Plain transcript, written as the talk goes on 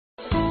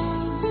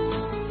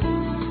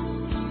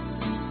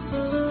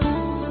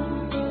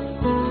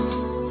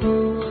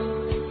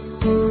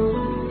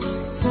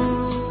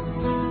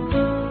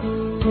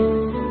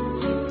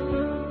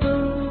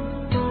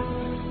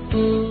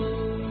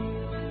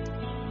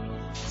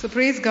So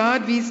praise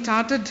God, we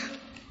started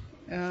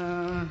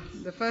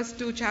the first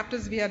two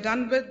chapters we are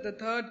done with.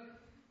 The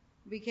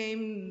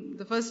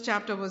first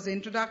chapter was the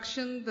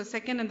introduction. The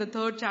second and the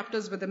third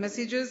chapters were the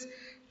messages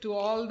to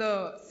all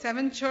the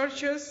 7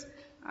 churches.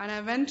 And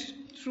I went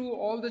through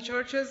all the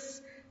churches.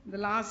 The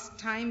last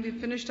time we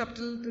finished up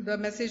till the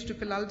message to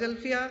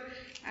Philadelphia.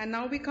 And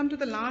now we come to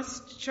the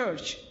last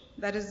church.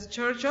 That is the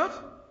church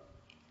of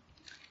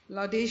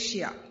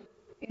Laodicea.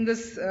 In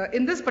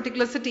this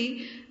particular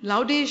city,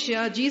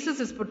 Laodicea, Jesus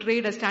is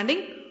portrayed as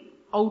standing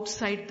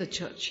outside the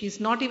church.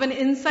 He's not even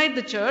inside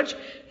the church.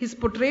 He's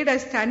portrayed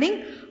as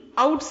standing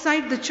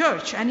outside the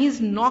church. And he's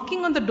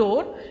knocking on the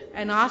door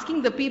and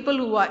asking the people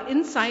who are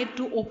inside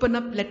to open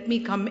up, let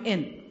me come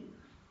in.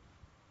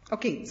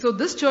 Okay, so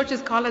this church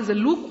is called as a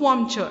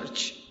lukewarm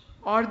church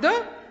or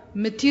the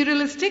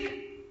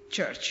materialistic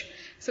church.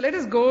 So let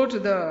us go to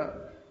the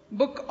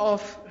book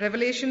of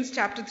Revelations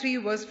chapter 3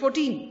 verse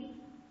 14.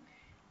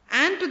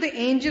 And to the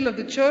angel of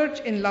the church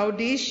in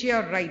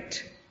Laodicea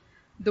write,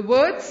 the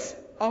words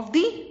of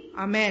the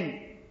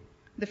Amen,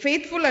 the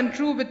faithful and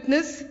true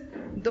witness,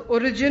 the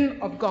origin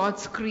of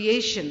God's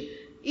creation.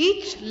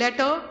 Each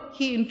letter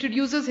he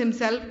introduces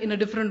himself in a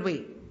different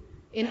way.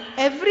 In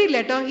every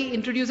letter he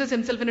introduces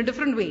himself in a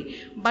different way.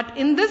 But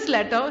in this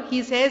letter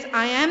he says,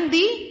 I am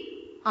the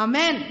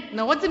Amen.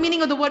 Now what's the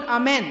meaning of the word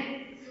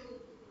Amen?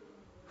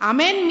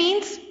 Amen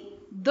means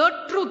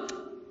the truth.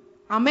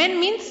 Amen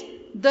means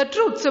the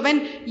truth. So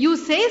when you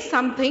say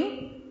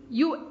something,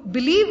 you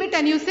believe it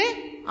and you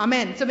say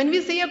Amen. So when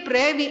we say a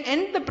prayer, we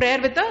end the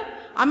prayer with a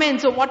Amen.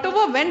 So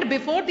whatever went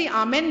before the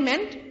Amen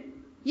meant,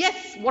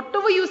 yes,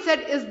 whatever you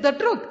said is the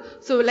truth.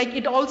 So like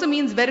it also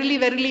means verily,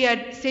 verily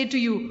I say to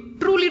you,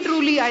 truly,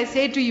 truly I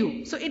say to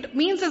you. So it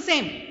means the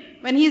same.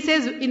 When he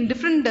says in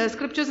different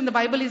scriptures in the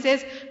Bible, he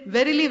says,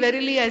 verily,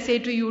 verily I say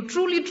to you,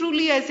 truly,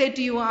 truly I say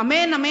to you,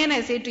 Amen, Amen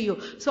I say to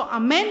you. So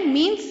Amen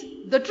means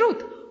the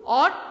truth,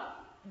 or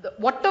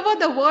whatever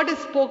the word is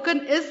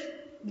spoken is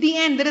the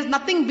end. There is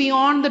nothing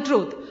beyond the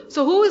truth.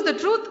 So who is the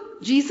truth?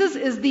 Jesus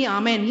is the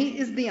Amen. He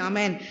is the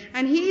Amen.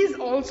 And he is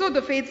also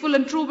the faithful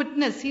and true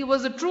witness. He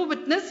was a true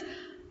witness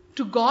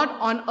to God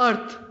on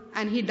earth.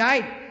 And he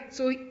died.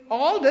 So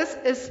all this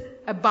is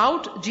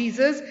about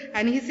Jesus.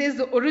 And he says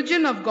the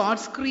origin of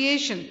God's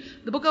creation.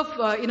 The book of,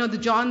 the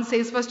John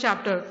says first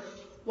chapter.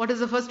 What is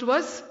the first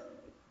verse?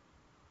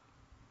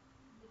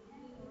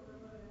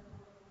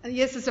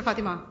 Yes, Sister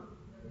Fatima.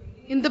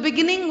 In the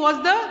beginning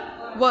was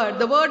the Word.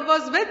 The Word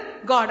was with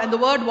God and the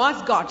Word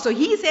was God. So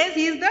he says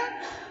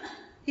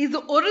he's the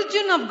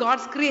origin of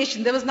God's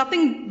creation. There was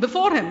nothing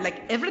before him.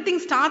 Like everything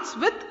starts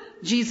with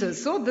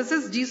Jesus. So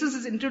Jesus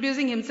is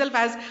introducing himself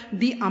as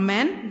the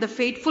Amen, the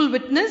faithful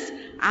witness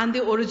and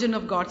the origin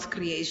of God's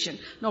creation.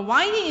 Now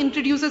why he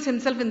introduces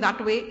himself in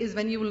that way is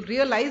when you will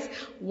realize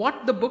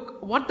what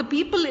the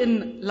people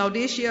in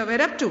Laodicea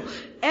were up to.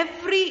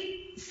 Every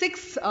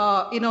 6,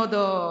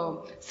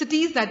 the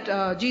cities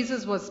that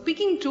Jesus was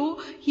speaking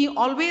to, he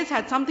always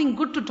had something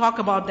good to talk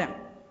about them.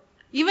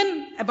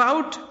 Even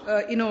about,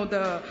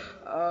 the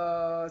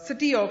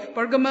city of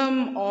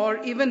Pergamum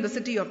or even the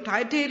city of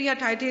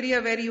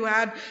Thyatira where you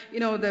had,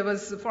 there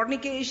was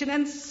fornication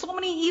and so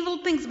many evil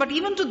things. But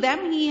even to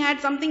them, he had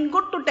something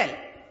good to tell.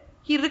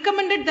 He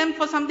recommended them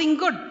for something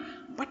good.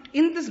 But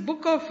in this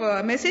book of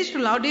Message to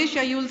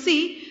Laodicea, you will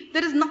see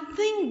there is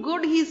nothing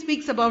good he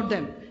speaks about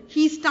them.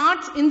 He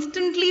starts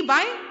instantly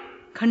by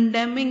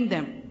condemning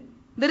them.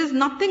 There is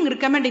nothing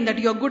recommending that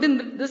you're good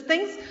in these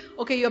things.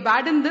 Okay, you're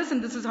bad in this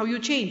and this is how you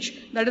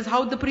change. That is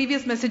how the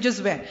previous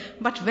messages were.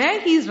 But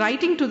where he is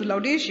writing to the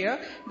Laodicea,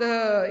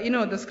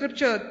 the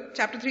scripture,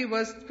 chapter 3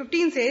 verse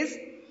 15 says,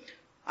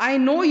 I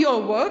know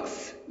your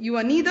works. You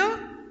are neither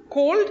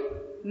cold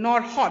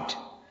nor hot.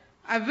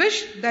 I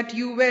wish that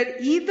you were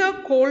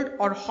either cold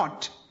or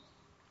hot.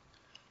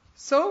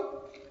 So,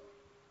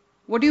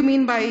 what do you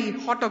mean by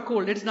hot or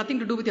cold? It's nothing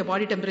to do with your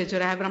body temperature.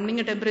 I have running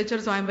a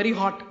temperature, so I'm very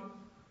hot.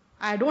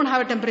 I don't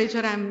have a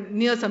temperature, I'm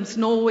near some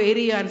snow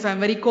area and so I'm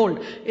very cold.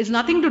 It's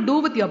nothing to do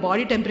with your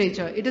body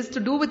temperature. It is to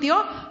do with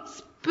your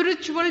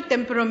spiritual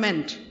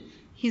temperament.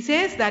 He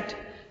says that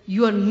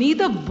you are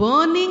neither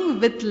burning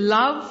with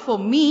love for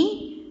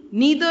me,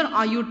 neither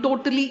are you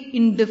totally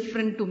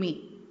indifferent to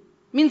me.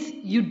 Means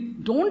you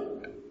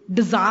don't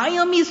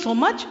desire me so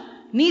much,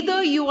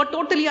 neither you are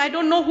totally, I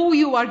don't know who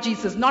you are,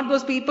 Jesus. Not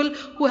those people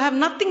who have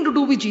nothing to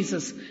do with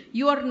Jesus.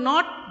 You are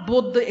not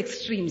both the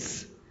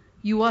extremes.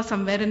 You are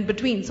somewhere in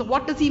between. So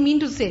what does he mean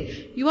to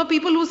say? You are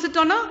people who sit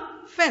on a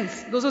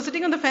fence. Those who are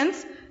sitting on the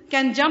fence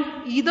can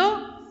jump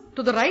either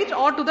to the right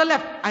or to the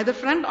left, either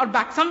front or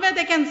back. Somewhere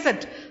they can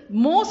sit.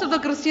 Most of the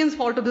Christians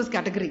fall to this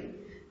category.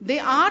 They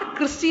are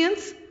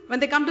Christians when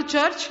they come to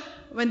church,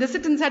 when they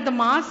sit inside the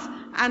mass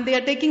and they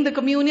are taking the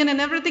communion and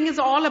everything is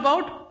all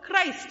about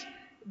Christ.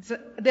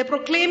 They're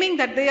proclaiming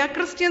that they are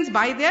Christians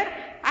by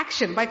their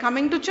action, by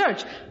coming to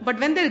church. But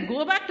when they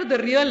go back to the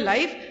real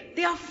life,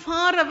 they are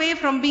far away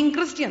from being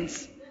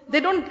Christians. They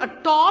don't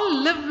at all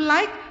live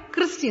like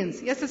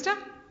Christians. Yes, sister?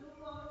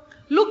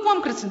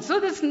 Lukewarm Christians. So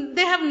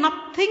they have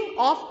nothing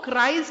of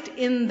Christ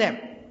in them.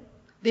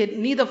 They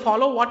neither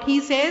follow what he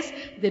says.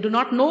 They do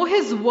not know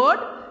his word.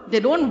 They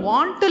don't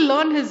want to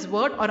learn his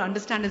word or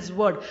understand his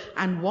word.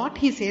 And what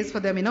he says for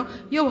them,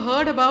 you've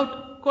heard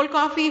about cold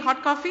coffee,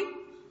 hot coffee?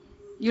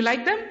 You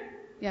like them?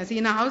 Yeah, see,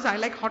 in our house, I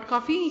like hot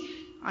coffee.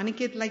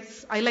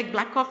 Aniket I like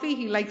black coffee.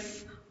 He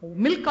likes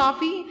milk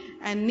coffee.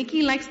 And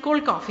Nikki likes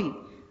cold coffee.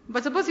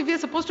 But suppose if you're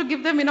supposed to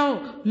give them,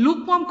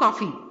 lukewarm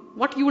coffee,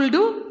 what you will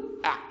do?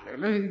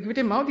 Give it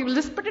in mouth, you will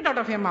just spit it out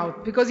of your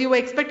mouth because you were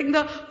expecting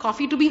the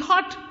coffee to be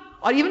hot.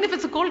 Or even if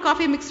it's a cold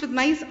coffee mixed with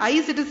nice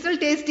ice, it is still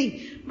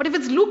tasty. But if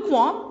it's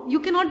lukewarm, you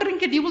cannot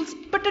drink it. You will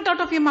spit it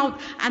out of your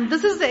mouth. And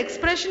this is the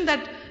expression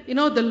that,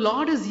 the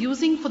Lord is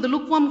using for the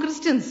lukewarm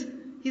Christians.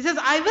 He says,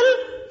 I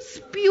will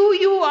spew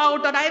you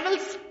out, or I will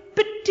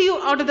spit you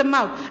out of the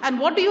mouth. And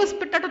what do you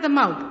spit out of the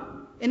mouth?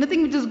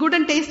 Anything which is good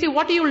and tasty,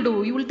 what you will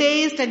do? You will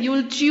taste and you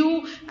will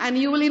chew and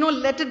you will,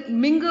 let it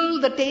mingle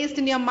the taste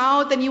in your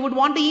mouth and you would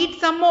want to eat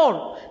some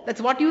more.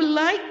 That's what you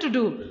like to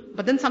do.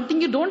 But then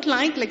something you don't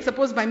like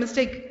suppose by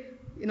mistake,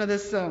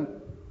 this,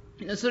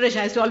 Suresh,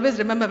 I used to always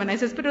remember when I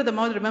say spit out of the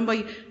mouth, remember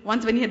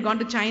once when he had gone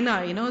to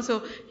China,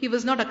 so he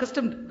was not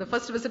accustomed, the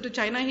first visit to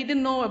China, he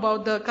didn't know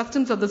about the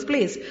customs of this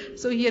place.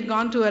 So he had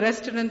gone to a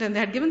restaurant and they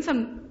had given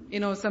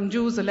some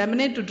juice, a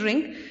lemonade to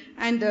drink,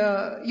 and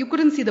you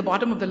couldn't see the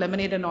bottom of the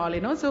lemonade and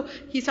all, so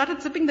he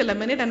started sipping the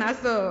lemonade, and as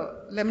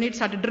the lemonade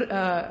started,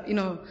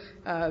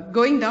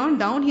 going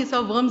down, he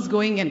saw worms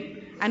going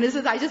in. And he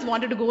says, I just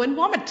wanted to go and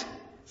vomit.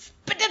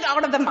 Spit it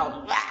out of the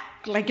mouth.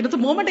 The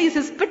moment he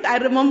says spit, I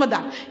remember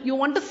that. You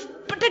want to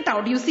spit it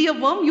out. You see a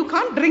worm, you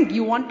can't drink.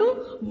 You want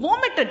to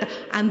vomit it.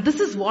 And this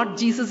is what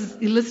Jesus is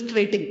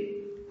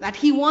illustrating. That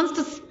he wants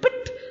to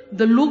spit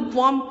the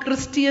lukewarm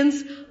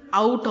Christians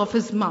out of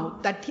his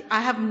mouth. That I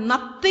have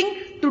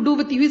nothing to do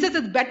with you. He says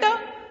it's better.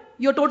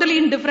 You're totally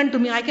indifferent to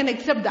me. I can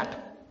accept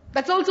that.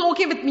 That's also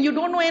okay with me. You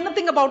don't know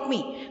anything about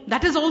me.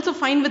 That is also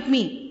fine with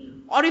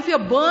me. Or if you're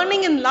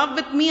burning in love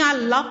with me, I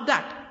love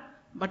that.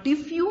 But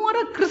if you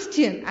are a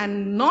Christian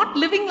and not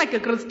living like a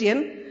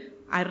Christian,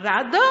 I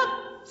rather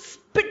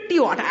spit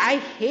you out. I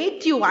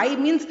hate you.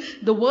 Means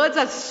the words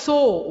are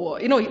so,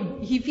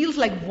 he feels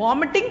like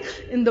vomiting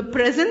in the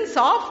presence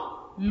of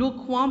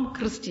lukewarm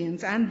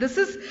Christians. And this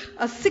is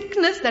a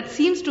sickness that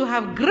seems to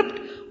have gripped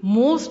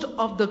most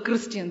of the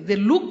Christians. The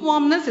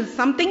lukewarmness is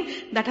something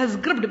that has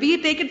gripped.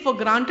 We take it for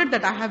granted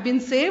that I have been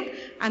saved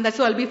and that's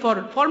all I'll be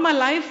for my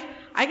life.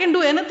 I can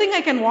do anything I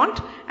can want,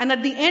 and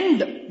at the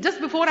end, just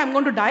before I'm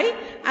going to die,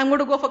 I'm going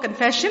to go for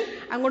confession,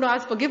 I'm going to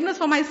ask forgiveness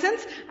for my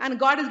sins, and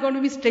God is going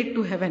to be straight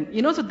to heaven.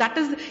 So that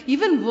is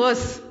even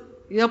worse.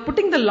 You're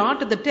putting the law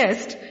to the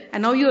test,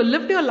 and now you have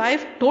lived your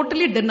life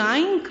totally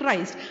denying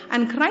Christ.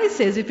 And Christ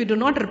says, if you do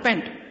not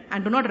repent,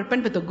 and do not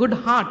repent with a good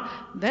heart,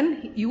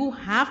 then you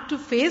have to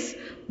face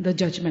the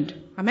judgment.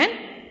 Amen?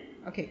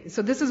 Okay,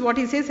 so this is what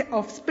he says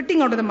of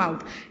spitting out of the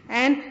mouth.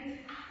 And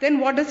then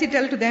what does he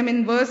tell to them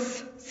in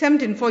verse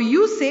 17? For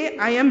you say,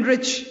 I am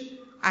rich,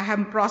 I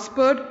have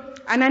prospered,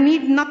 and I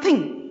need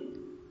nothing.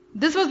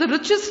 This was the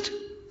richest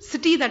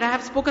city that I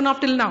have spoken of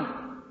till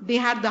now. They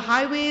had the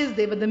highways,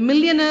 they were the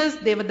millionaires,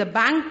 they were the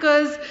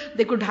bankers,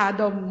 they could have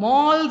the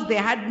malls, they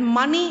had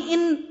money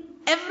in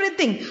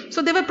everything.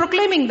 So they were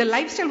proclaiming, the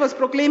lifestyle was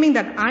proclaiming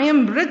that I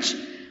am rich,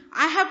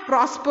 I have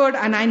prospered,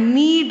 and I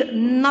need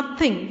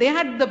nothing.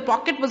 The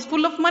pocket was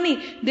full of money.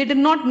 They did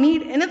not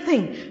need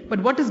anything.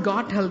 But what does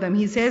God tell them?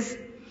 He says,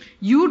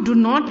 you do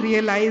not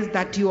realize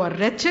that you are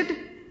wretched,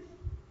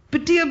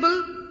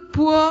 pitiable,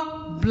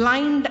 poor,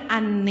 blind,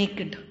 and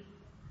naked.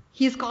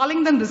 He is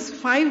calling them these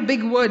 5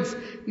 big words.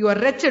 You are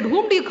wretched.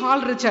 Whom do you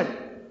call wretched?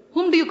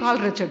 Whom do you call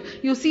wretched?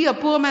 You see a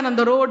poor man on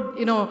the road,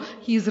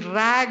 he's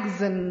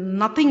rags and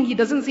nothing. He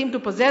doesn't seem to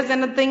possess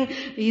anything.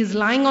 He's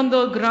lying on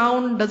the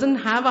ground, doesn't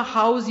have a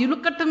house. You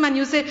look at him and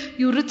you say,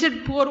 you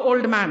wretched, poor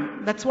old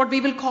man. That's what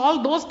we will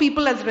call those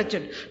people as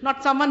wretched.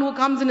 Not someone who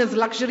comes in his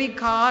luxury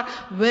car,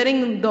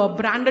 wearing the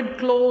branded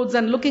clothes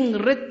and looking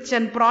rich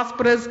and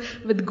prosperous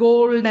with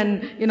gold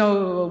and,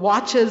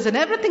 watches and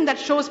everything that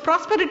shows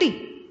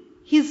prosperity.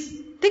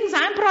 He's thinks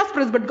I am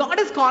prosperous, but God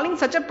is calling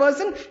such a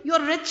person, you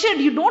are wretched,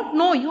 you don't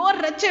know, you are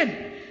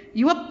wretched.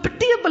 You are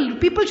pitiable.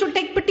 People should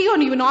take pity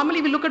on you.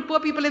 Normally we look at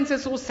poor people and say,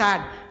 so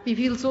sad. We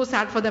feel so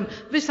sad for them.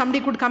 Wish somebody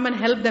could come and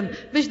help them.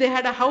 Wish they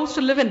had a house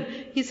to live in.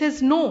 He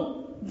says,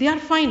 no, they are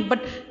fine,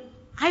 but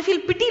I feel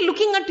pity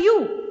looking at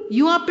you.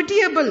 You are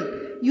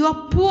pitiable. You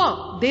are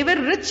poor. They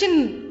were rich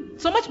in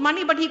so much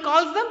money, but he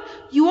calls them,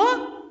 you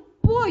are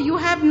poor. You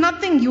have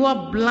nothing. You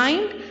are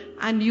blind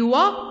and you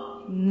are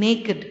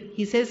naked.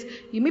 He says,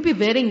 you may be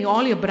wearing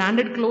all your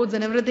branded clothes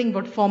and everything,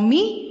 but for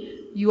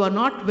me, you are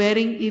not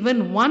wearing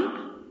even 1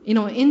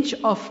 inch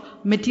of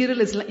material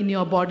is in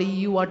your body.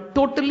 You are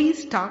totally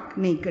stark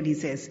naked, he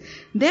says.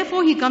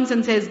 Therefore, he comes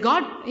and says,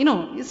 God,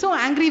 is so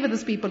angry with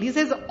his people. He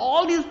says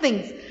all these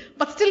things,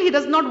 but still he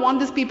does not want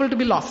these people to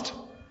be lost.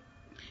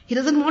 He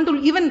doesn't want to,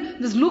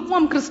 even these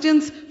lukewarm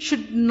Christians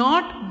should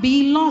not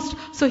be lost.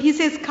 So he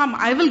says, come,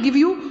 I will give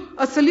you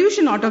a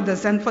solution out of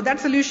this. And for that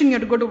solution, you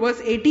have to go to verse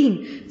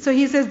 18. So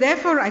he says,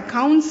 therefore I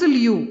counsel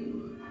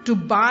you to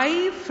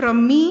buy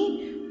from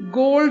me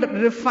gold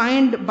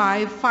refined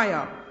by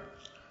fire,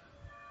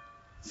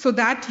 so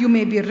that you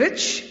may be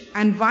rich,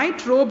 and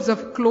white robes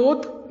of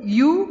cloth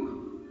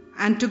you,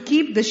 and to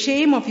keep the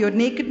shame of your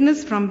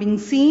nakedness from being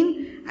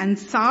seen, and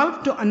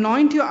salve to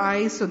anoint your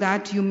eyes so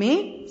that you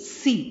may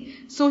see.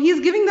 So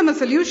he's giving them a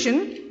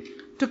solution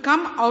to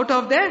come out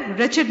of their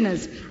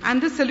wretchedness.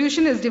 And this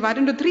solution is divided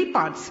into three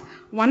parts.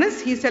 One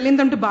is he's telling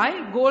them to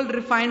buy gold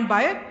refined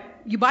by,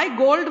 you buy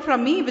gold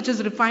from me which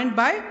is refined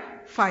by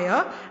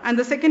fire. And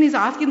the second is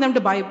asking them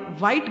to buy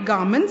white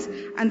garments.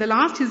 And the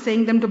last he's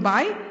saying them to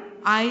buy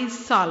eye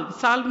salve.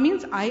 Salve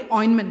means eye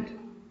ointment.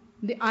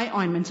 The eye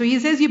ointment. So he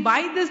says you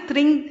buy this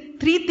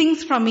three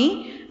things from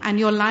me and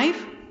your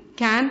life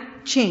can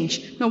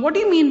change. Now what do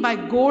you mean by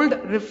gold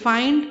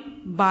refined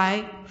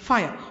by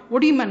fire?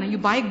 What do you mean? You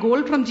buy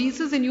gold from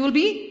Jesus and you will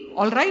be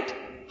alright?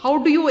 How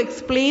do you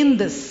explain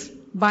this?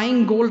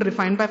 Buying gold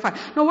refined by fire.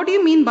 Now what do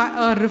you mean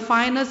by a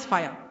refiner's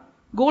fire?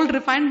 Gold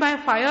refined by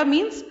fire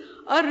means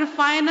a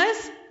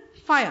refiner's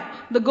fire.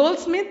 The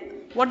goldsmith,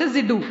 what does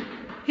he do?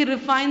 He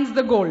refines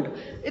the gold.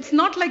 It's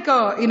not like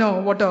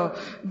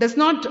does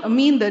not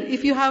mean that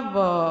if you have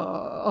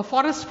a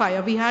forest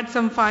fire. We had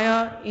some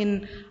fire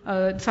in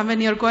somewhere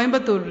near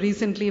Coimbatore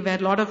recently where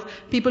a lot of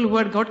people who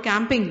had got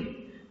camping,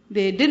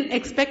 they didn't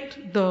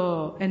expect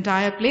the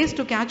entire place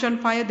to catch on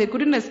fire. They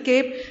couldn't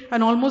escape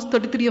and almost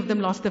 33 of them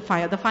lost the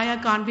fire. The fire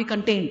can't be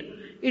contained.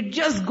 It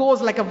just goes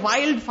like a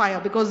wildfire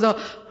because the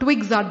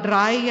twigs are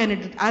dry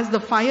and as the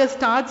fire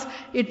starts,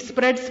 it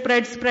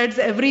spreads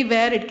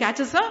everywhere. It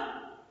catches a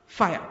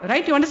fire,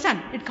 right? You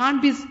understand? It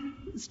can't be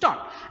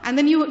stopped. And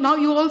then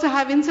you also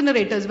have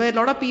incinerators where a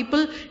lot of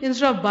people,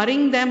 instead of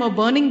burying them or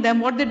burning them,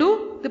 what they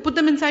do? They put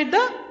them inside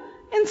the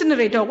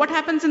incinerator. What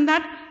happens in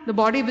that? The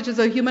body, which is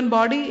a human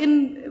body,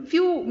 in a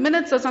few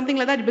minutes or something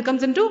like that, it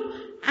becomes into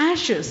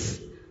ashes.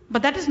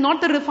 But that is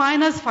not the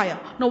refiner's fire.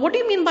 Now what do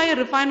you mean by a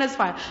refiner's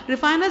fire?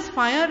 Refiner's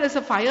fire is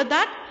a fire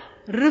that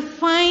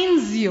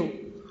refines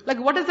you. Like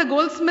what does the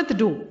goldsmith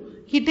do?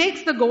 He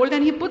takes the gold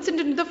and he puts it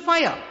into the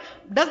fire.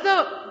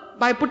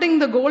 By putting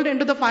the gold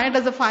into the fire,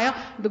 does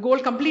the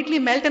gold completely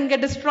melt and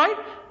get destroyed?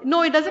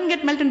 No, it doesn't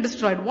get melted and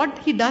destroyed. What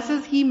he does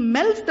is he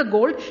melts the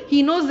gold.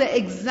 He knows the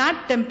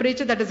exact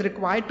temperature that is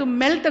required to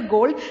melt the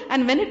gold.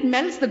 And when it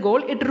melts the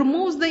gold, it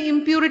removes the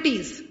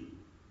impurities.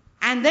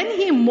 And then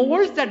he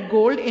molds that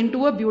gold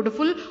into a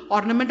beautiful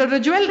ornament or a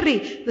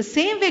jewelry. The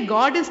same way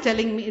God is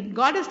telling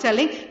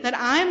that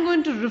I am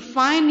going to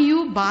refine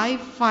you by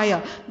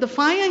fire. The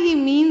fire he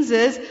means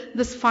is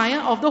this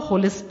fire of the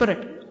Holy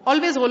Spirit.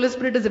 Always Holy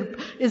Spirit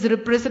is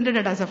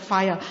represented as a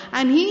fire.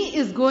 And He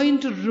is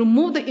going to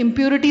remove the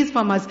impurities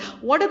from us.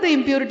 What are the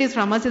impurities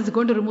from us? It's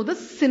going to remove the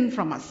sin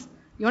from us.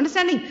 You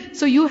understanding?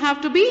 So you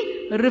have to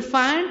be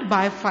refined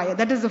by fire.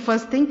 That is the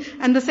first thing.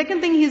 And the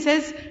second thing he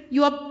says,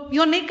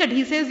 you're naked.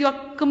 He says you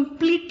are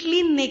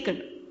completely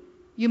naked.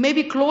 You may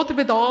be clothed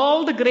with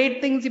all the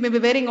great things. You may be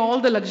wearing all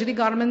the luxury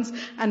garments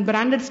and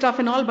branded stuff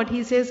and all. But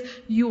he says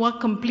you are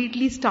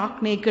completely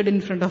stark naked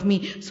in front of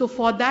me. So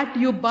for that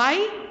you buy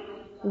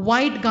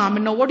white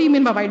garment. Now what do you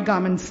mean by white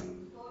garments?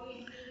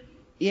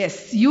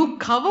 Yes, you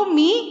cover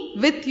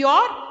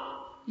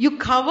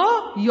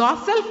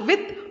yourself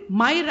with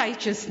my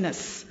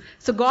righteousness.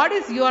 So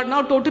you are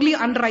now totally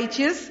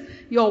unrighteous.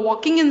 You are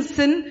walking in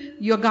sin.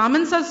 Your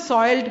garments are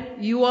soiled.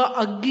 You are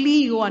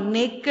ugly. You are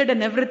naked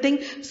and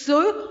everything.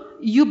 So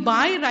you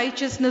buy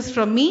righteousness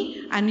from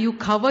me and you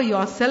cover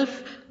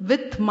yourself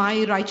with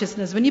my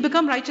righteousness. When you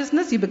become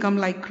righteousness, you become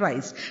like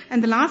Christ.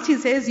 And the last he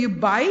says you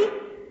buy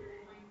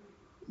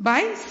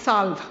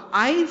salve,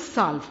 eye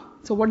salve.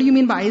 So what do you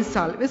mean by eye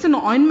salve? It's an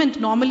ointment.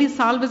 Normally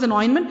salve is an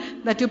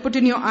ointment that you put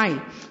in your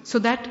eye. So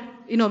that,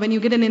 when you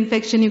get an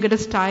infection, you get a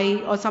sty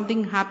or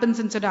something happens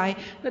inside the eye,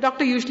 the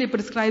doctor usually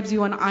prescribes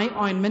you an eye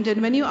ointment.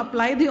 And when you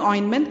apply the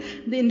ointment,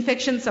 the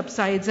infection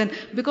subsides. And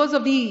because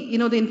of the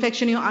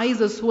infection, your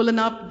eyes are swollen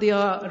up, they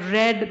are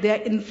red, they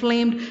are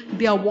inflamed,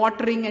 they are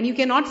watering, and you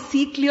cannot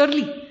see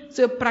clearly.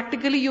 So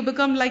practically you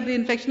become, like the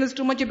infection is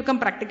too much, you become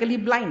practically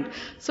blind.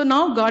 So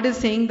now God is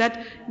saying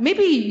that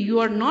maybe you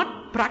are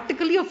not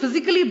practically or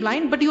physically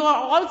blind, but you are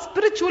all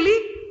spiritually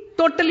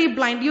totally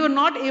blind. You are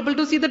not able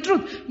to see the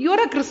truth. You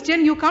are a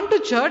Christian, you come to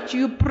church,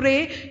 you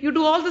pray, you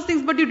do all these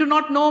things, but you do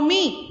not know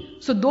me.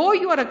 So though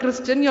you are a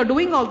Christian, you are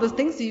doing all these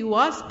things, you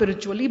are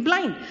spiritually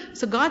blind.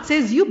 So God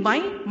says, you buy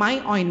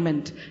my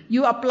ointment.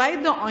 You apply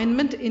the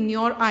ointment in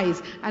your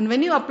eyes. And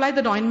when you apply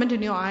that ointment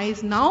in your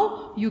eyes,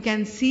 now you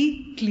can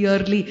see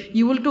clearly.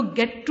 You will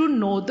get to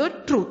know the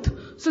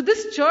truth. So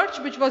this church,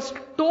 which was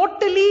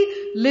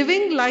totally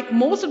living like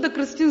most of the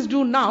Christians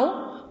do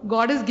now,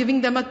 God is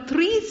giving them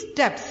 3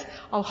 steps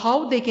of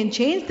how they can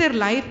change their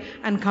life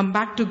and come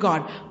back to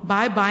God.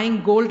 By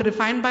buying gold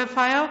refined by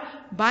fire,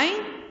 buying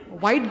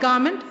white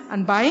garment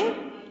and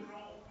buying.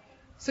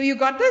 So you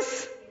got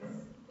this?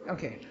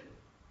 Okay.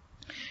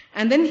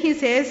 And then he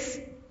says,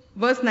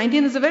 verse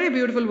 19 is a very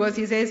beautiful verse.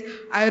 He says,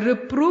 I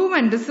reprove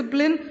and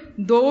discipline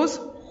those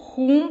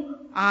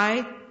whom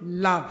I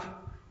love.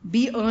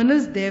 Be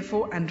earnest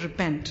therefore and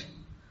repent.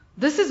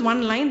 This is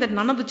one line that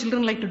none of the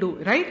children like to do,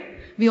 right?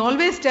 We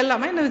always tell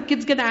them, when the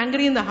kids get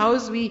angry in the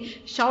house, we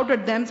shout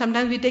at them.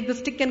 Sometimes we take the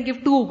stick and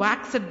give 2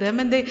 whacks at them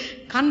and they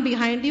come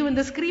behind you and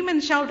they scream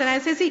and shout. And I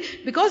say, see,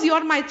 because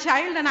you're my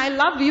child and I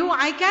love you,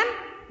 I can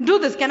do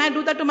this. Can I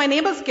do that to my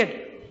neighbor's kid?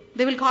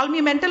 They will call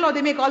me mental, or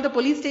they may call the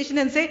police station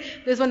and say,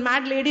 there's one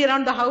mad lady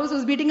around the house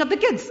who's beating up the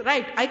kids.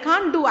 Right? I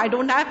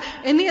don't have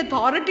any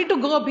authority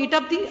to go beat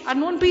up the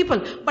unknown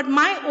people. But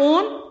my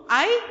own,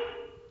 I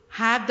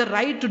have the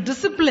right to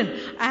discipline.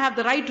 I have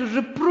the right to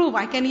reprove.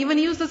 I can even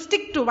use a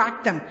stick to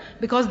whack them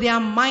because they are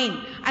mine.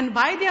 And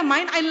by they are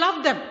mine, I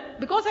love them.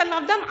 Because I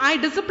love them, I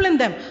discipline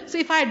them. So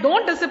if I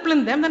don't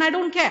discipline them, then I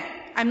don't care.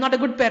 I'm not a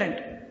good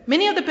parent.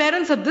 Many of the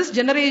parents of this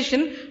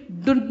generation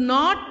do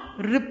not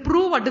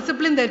reprove or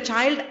discipline their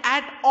child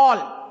at all.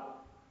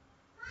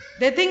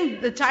 They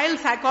think the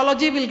child's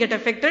psychology will get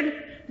affected.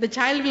 The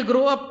child will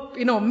grow up,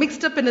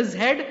 mixed up in his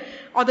head,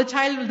 or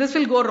this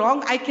will go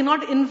wrong. I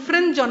cannot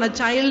infringe on a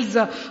child's,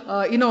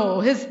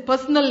 his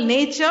personal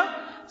nature.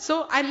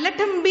 So I let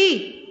him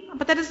be.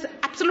 But that is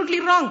absolutely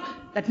wrong.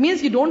 That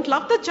means you don't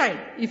love the child.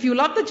 If you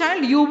love the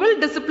child, you will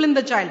discipline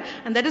the child.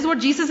 And that is what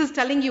Jesus is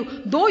telling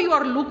you. Though you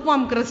are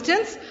lukewarm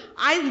Christians,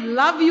 I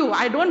love you.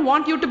 I don't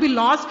want you to be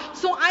lost.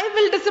 So I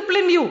will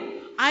discipline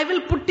you. I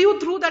will put you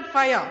through that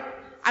fire.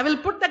 I will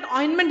put that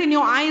ointment in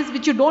your eyes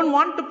which you don't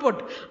want to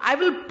put. I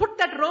will put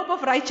that robe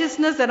of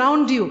righteousness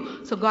around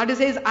you. So God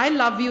says, I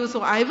love you, so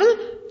I will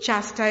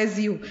chastise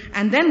you.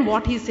 And then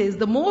what he says,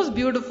 the most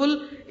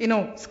beautiful,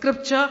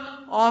 scripture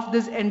of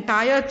this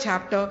entire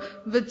chapter,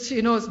 which,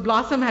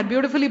 Blossom had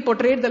beautifully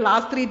portrayed the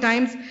last 3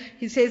 times.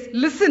 He says,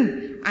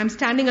 listen, I'm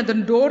standing at the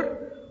door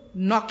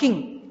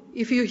knocking.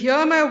 If you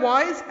hear my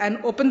voice and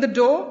open the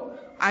door,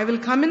 I will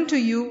come into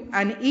you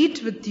and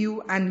eat with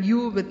you and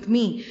you with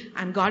me.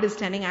 And God is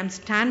standing. I'm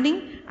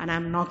standing and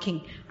I'm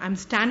knocking. I'm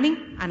standing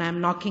and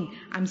I'm knocking.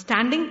 I'm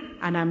standing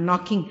and I'm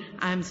knocking.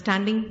 I'm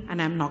standing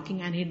and I'm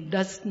knocking. And he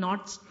does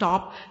not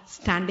stop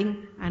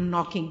standing and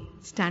knocking.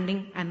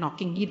 Standing and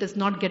knocking. He does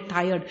not get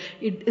tired.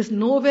 It is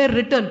nowhere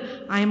written,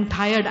 I am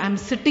tired. I'm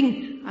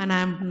sitting and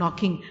I'm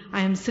knocking.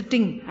 I am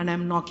sitting and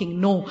I'm knocking.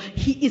 No.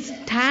 He is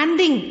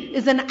standing.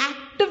 Is an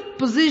active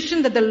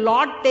position that the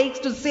Lord takes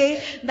to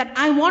say that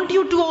I want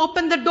you to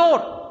open the door.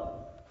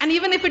 And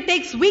even if it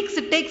takes weeks,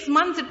 it takes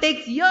months, it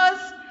takes years,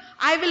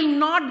 I will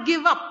not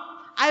give up.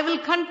 I will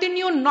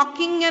continue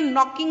knocking and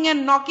knocking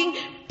and knocking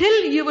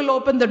till you will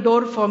open the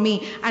door for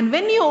me. And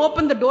when you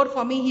open the door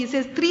for me, he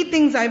says 3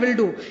 things I will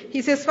do.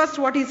 He says first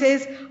what he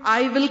says,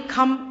 I will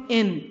come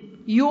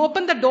in. You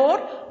open the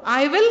door,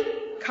 I will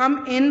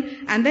come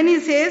in. And then he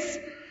says,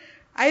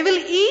 I will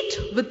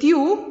eat with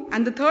you.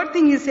 And the third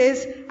thing he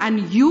says,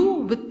 and you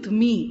with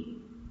me.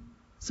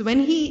 So when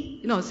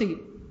he,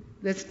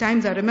 there's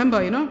times I remember,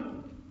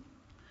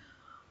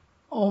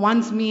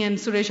 once me and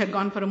Suresh had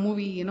gone for a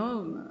movie,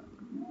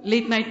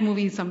 late night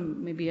movie,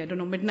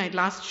 midnight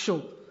last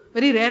show.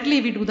 Very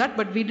rarely we do that,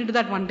 but we did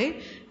that one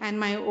day. And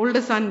my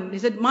older son, he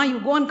said, Ma, you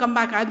go and come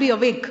back, I'll be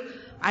awake.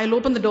 I'll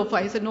open the door for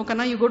you. I said, no,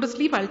 Kanna, you go to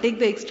sleep. I'll take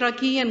the extra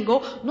key and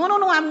go. No,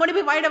 I'm going to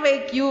be wide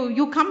awake.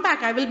 You come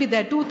back. I will be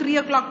there 2, 3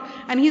 o'clock.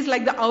 And he's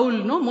like the owl.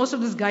 Most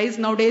of these guys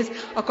nowadays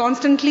are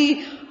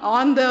constantly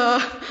on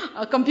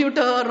the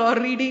computer or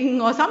reading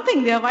or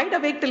something. They are wide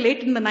awake till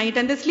late in the night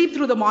and they sleep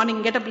through the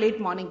morning, get up late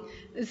morning.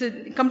 It's a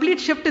complete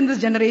shift in this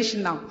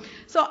generation now.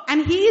 So,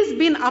 and he's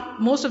been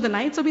up most of the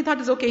night. So we thought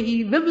it's okay.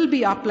 He will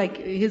be up, like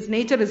his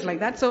nature is like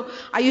that. So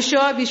are you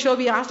sure?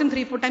 We asked him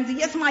 3, 4 times.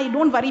 Yes, Ma,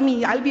 don't worry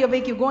me. I'll be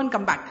awake. You go and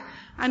come back.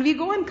 And we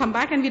go and come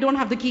back and we don't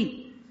have the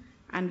key.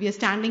 And we are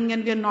standing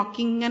and we are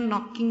knocking and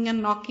knocking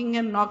and knocking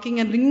and knocking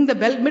and ringing the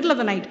bell middle of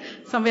the night,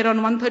 somewhere on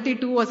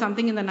 1:32 or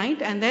something in the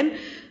night. And then,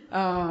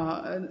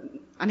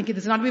 Aniket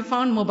is not be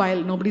found,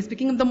 mobile. Nobody's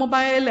picking up the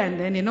mobile and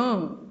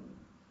then,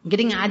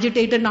 getting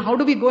agitated. Now how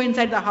do we go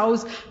inside the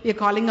house? We are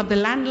calling up the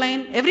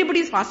landline.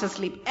 Everybody's fast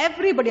asleep.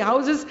 Everybody,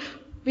 house is,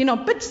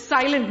 pitch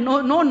silent,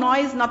 no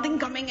noise, nothing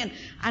coming in.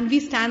 And we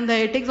stand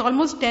there. It takes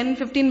almost 10,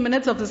 15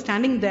 minutes of the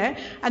standing there.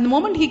 And the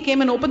moment he came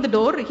and opened the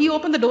door,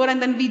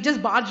 and then we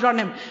just barged on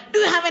him. Do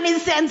you have any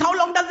sense? How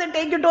long does it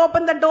take you to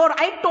open the door?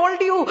 I told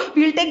you,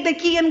 we'll take the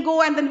key and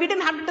go. And then we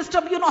didn't have to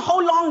disturb,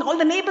 how long? All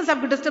the neighbors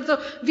have to disturb. So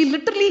we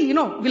literally,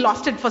 we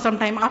lost it for some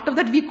time. After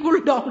that, we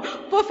cooled down.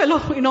 Poor fellow,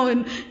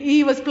 and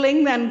he was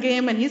playing that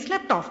game and he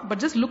slept off. But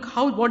just look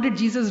what did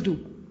Jesus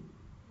do?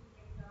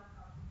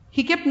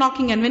 He kept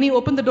knocking, and when he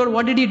opened the door,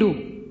 what did he do?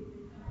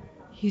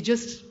 He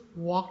just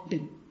walked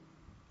in.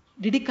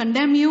 Did he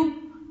condemn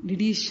you?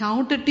 Did he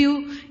shout at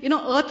you?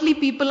 Earthly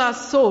people are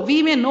so.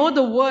 We may know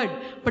the word,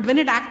 but when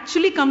it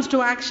actually comes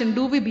to action,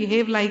 do we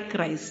behave like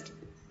Christ?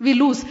 We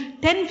lose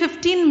 10,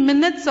 15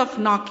 minutes of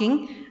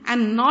knocking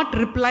and not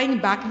replying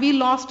back. We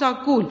lost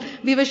our cool.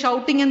 We were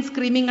shouting and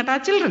screaming at our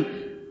children.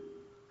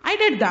 I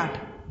did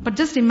that. But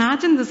just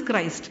imagine this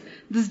Christ.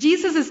 This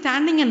Jesus is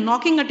standing and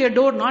knocking at your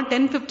door, not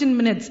 10, 15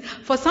 minutes.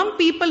 For some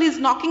people, he's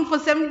knocking for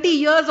 70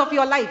 years of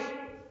your life.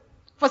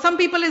 For some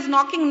people, he's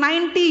knocking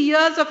 90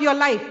 years of your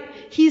life.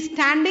 He's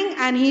standing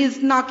and he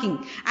is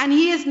knocking. And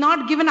he is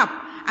not given up.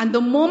 And the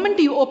moment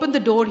you open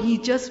the door, he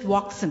just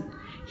walks in.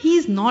 He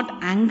is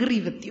not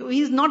angry with you.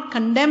 He is not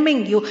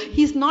condemning you.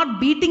 He is not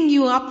beating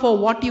you up for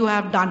what you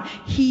have done.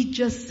 He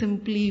just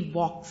simply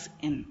walks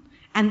in.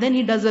 And then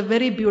he does a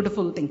very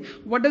beautiful thing.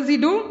 What does he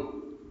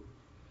do?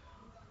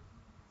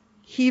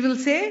 He will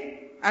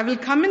say, I will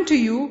come into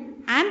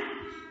you and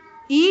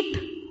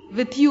eat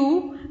with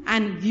you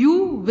and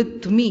you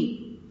with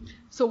me.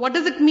 So what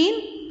does it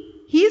mean?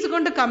 He is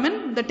going to come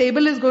in, the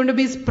table is going to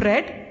be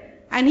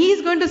spread, and he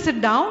is going to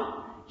sit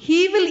down.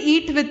 He will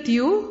eat with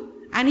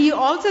you, and he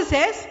also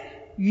says,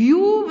 you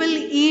will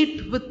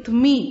eat with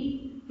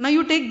me. Now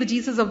you take the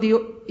Jesus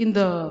in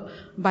the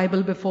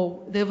Bible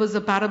before. There was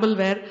a parable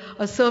where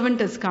a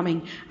servant is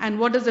coming. And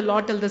what does the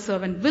Lord tell the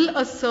servant? Will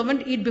a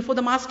servant eat before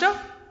the master?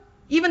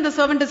 Even the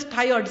servant is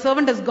tired.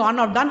 Servant has gone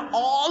out, done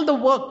all the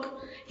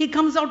work. He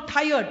comes out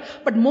tired.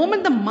 But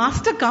moment the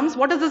master comes,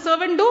 what does the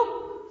servant do?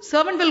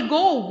 Servant will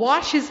go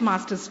wash his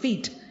master's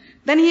feet.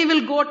 Then he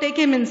will go take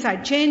him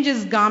inside, change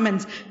his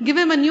garments, give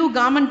him a new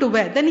garment to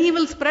wear. Then he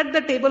will spread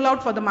the table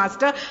out for the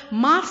master.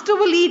 Master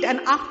will eat,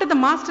 and after the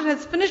master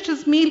has finished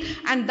his meal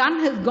and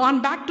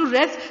gone back to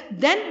rest,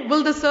 then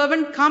will the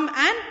servant come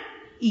and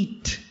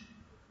eat.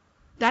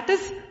 That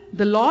is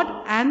the Lord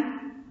and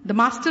the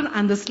master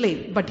and the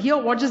slave. But here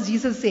what does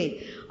Jesus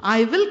say?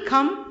 I will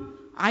come,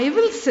 I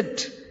will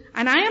sit,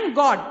 and I am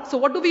God. So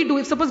what do we do?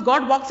 If suppose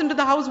God walks into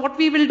the house, what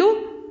we will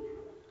do?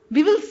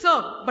 We will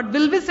serve. But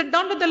will we sit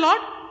down with the Lord?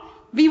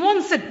 We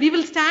won't sit. We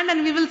will stand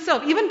and we will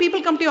serve. Even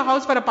people come to your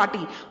house for a party.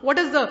 What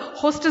does the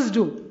hostess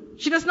do?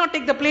 She does not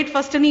take the plate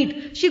first and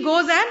eat. She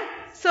goes and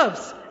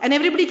serves. And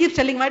everybody keeps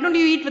telling, why don't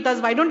you eat with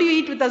us? Why don't you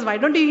eat with us? Why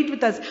don't you eat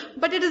with us?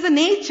 But it is a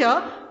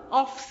nature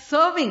of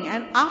serving.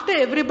 And after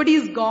everybody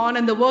is gone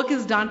and the work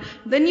is done,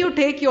 then you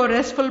take your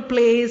restful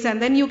place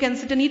and then you can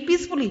sit and eat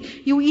peacefully.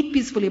 You eat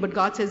peacefully. But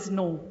God says,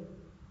 no.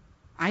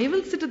 I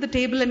will sit at the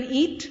table and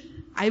eat.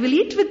 I will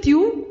eat with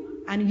you.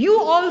 And you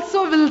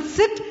also will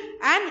sit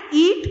and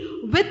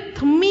eat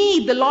with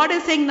me. The Lord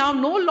is saying now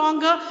no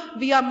longer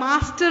we are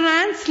master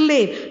and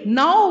slave.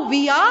 Now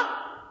we are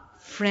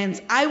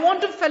friends. I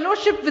want to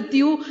fellowship with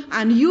you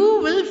and you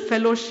will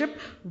fellowship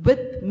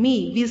with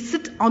me. We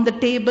sit on the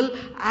table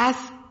as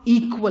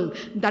equal.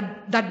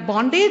 That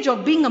bondage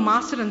of being a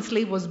master and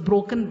slave was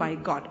broken by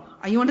God.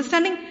 Are you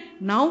understanding?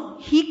 Now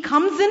he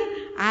comes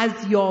in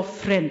as your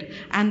friend.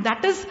 And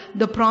that is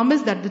the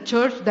promise that the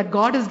church, that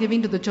God is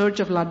giving to the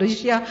church of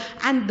Laodicea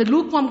and the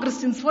lukewarm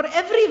Christians for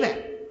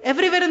everywhere.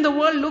 Everywhere in the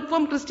world,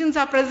 lukewarm Christians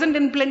are present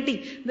in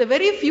plenty. There are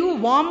very few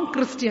warm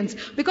Christians.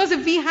 Because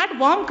if we had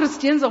warm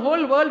Christians, the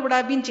whole world would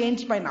have been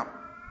changed by now.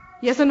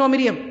 Yes or no,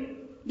 Miriam?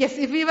 Yes,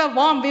 if we were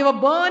warm, we were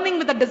burning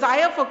with a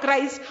desire for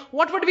Christ,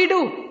 what would we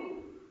do?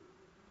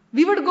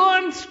 We would go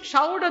and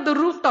shout at the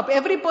rooftop.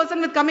 Every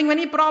person with coming,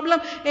 any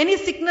problem, any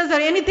sickness or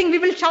anything, we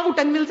will shout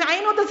and we'll say, I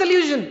know the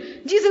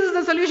solution. Jesus is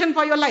the solution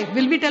for your life.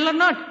 Will we tell or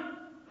not?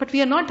 But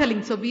we are not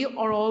telling. So we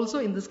are also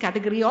in this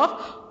category of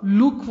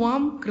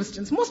lukewarm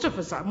Christians. Most of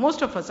us are.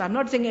 I'm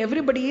not saying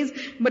everybody is,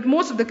 but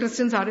most of the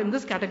Christians are in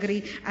this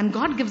category. And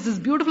God gives this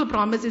beautiful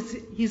promise.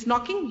 He's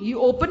knocking,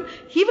 you open,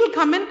 He will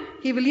come in,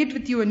 He will eat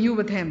with you and you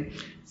with Him.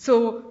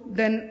 So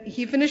then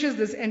He finishes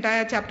this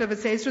entire chapter which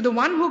says, to the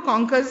one who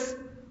conquers.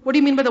 What do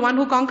you mean by the one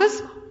who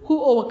conquers?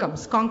 Who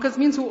overcomes. Conquers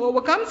means who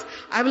overcomes.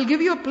 I will give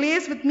you a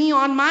place with me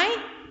on my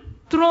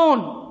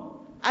throne.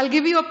 I'll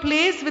give you a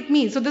place with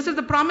me. So this is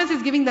the promise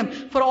He's giving them.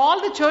 For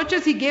all the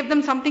churches, He gave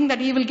them something that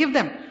He will give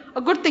them.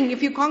 A good thing.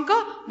 If you conquer,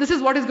 this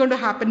is what is going to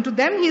happen. To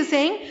them, He is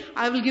saying,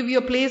 I will give you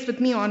a place with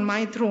me on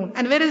my throne.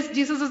 And where is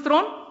Jesus'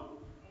 throne?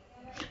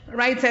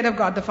 Right side of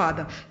God the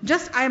Father.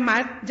 Just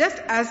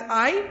as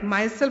I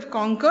myself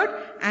conquered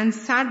and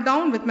sat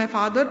down with my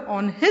Father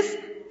on His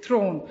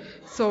throne.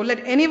 So let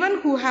anyone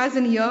who has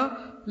an ear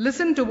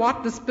listen to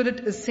what the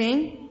Spirit is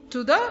saying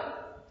to the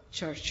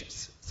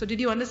churches. So did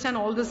you understand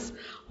all this,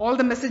 all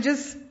the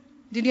messages?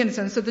 Did you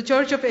understand? So the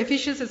church of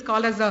Ephesus is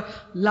called as a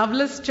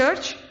loveless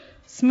church.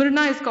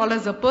 Smyrna is called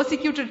as a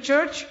persecuted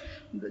church.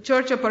 The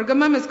church of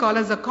Pergamum is called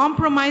as a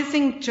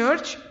compromising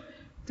church.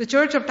 The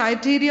church of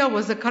Thyatira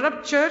was a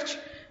corrupt church.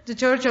 The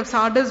church of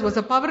Sardis was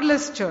a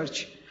powerless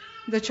church.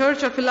 The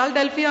church of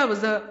Philadelphia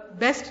was the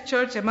best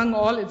church among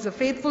all. It's a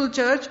faithful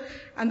church.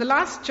 And the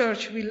last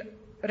church we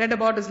read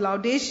about is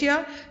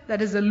Laodicea.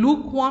 That is a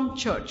lukewarm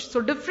church.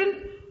 So different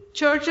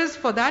churches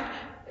for that.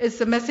 Is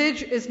the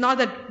message is not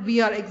that we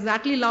are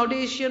exactly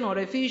Laodicean or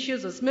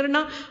Ephesus or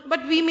Smyrna,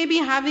 but we may be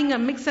having a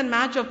mix and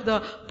match of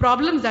the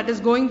problems that is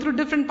going through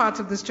different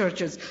parts of these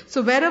churches.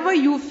 So wherever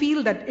you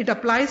feel that it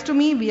applies to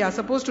me, we are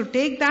supposed to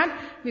take that,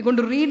 we're going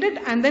to read it,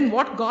 and then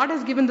what God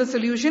has given the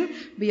solution,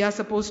 we are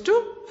supposed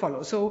to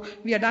follow. So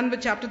we are done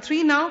with chapter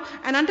 3 now,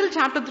 and until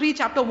chapter 3,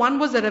 chapter 1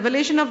 was the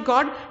revelation of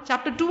God,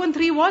 chapter 2 and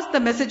 3 was the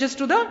messages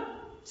to the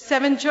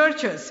 7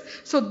 churches.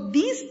 So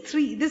these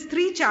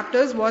three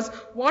chapters was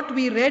what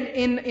we read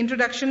in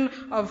introduction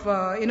of,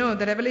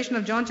 the revelation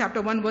of John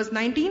chapter 1 verse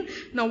 19.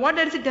 Now what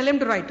does it tell him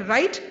to write?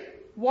 Write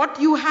what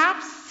you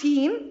have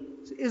seen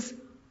is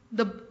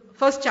the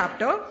first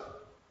chapter.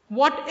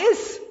 What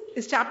is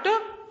chapter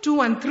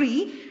 2 and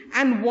 3.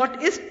 And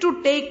what is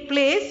to take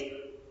place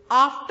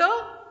after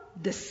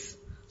this.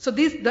 So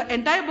the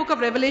entire book of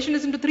Revelation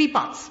is into three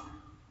parts.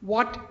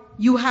 What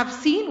you have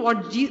seen,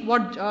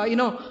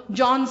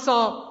 John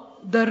saw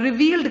the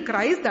revealed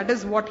Christ, that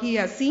is what he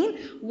has seen.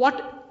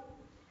 What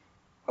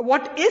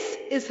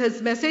is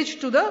his message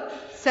to the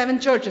seven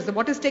churches,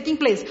 what is taking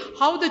place,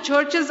 how the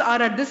churches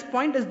are at this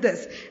point is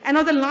this. And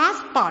now the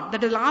last part,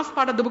 that is last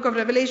part of the book of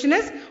Revelation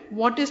is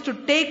what is to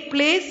take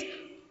place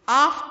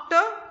after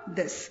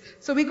this.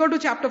 So we go to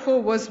chapter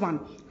 4 verse 1.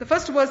 The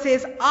first verse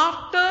says,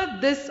 after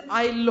this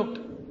I looked.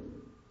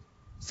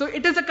 So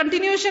it is a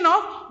continuation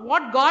of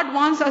what God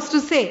wants us to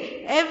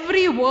say.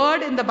 Every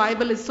word in the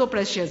Bible is so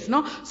precious,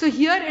 no? So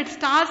here it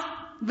starts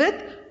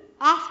with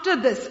after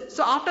this.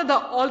 So after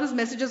all this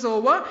message is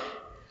over,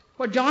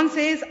 what John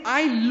says,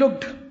 I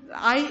looked.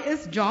 I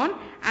is John,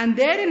 and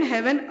there in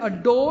heaven a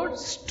door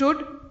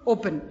stood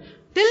open.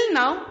 Till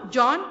now,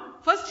 John,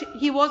 first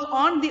he was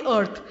on the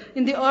earth.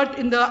 In the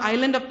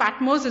island of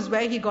Patmos is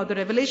where he got the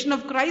revelation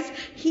of Christ.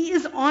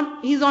 He's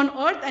on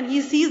earth and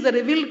he sees the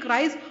revealed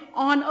Christ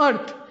on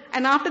earth.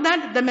 And after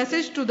that, the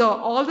message to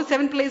all the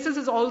seven places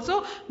is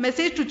also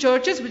message to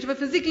churches which were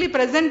physically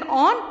present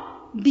on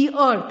the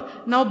earth.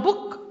 Now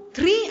book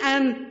 3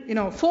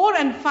 and 4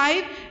 and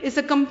 5 is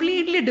a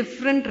completely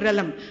different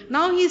realm.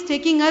 Now he is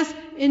taking us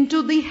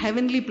into the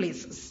heavenly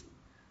places.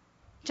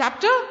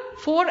 Chapter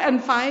 4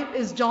 and 5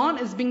 is John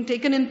is being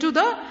taken into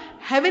the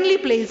heavenly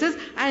places,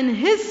 and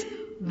his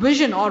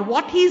vision or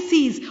what he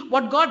sees,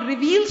 what God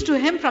reveals to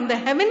him from the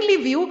heavenly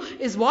view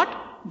is what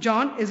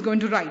John is going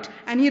to write.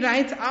 And he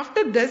writes,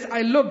 after this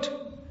I looked,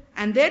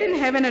 and there in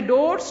heaven a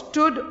door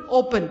stood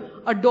open.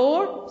 A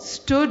door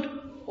stood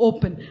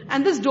open.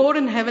 And this door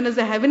in heaven is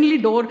a heavenly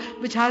door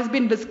which has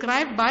been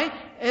described by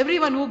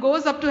everyone who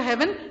goes up to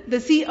heaven. They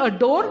see a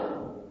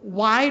door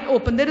wide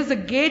open. There is a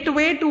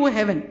gateway to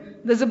heaven.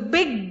 There's a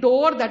big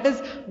door that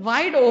is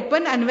wide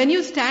open, and when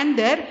you stand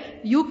there,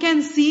 you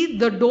can see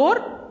the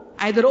door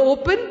either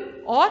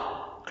open or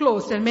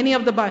closed. And many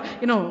of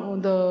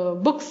the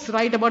books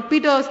write about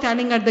Peter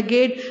standing at the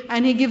gate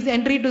and he gives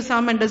entry to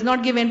some and does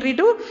not give entry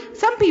to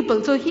some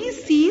people. So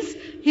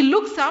he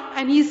looks up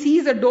and he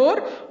sees a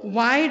door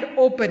wide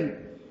open.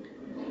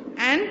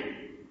 And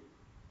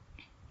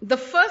the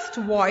first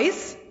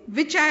voice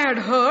which I had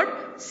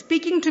heard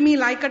speaking to me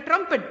like a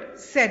trumpet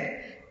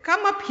said,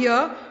 come up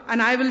here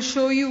and I will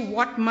show you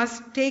what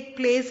must take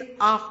place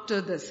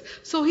after this.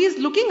 So he's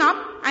looking up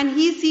and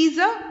he's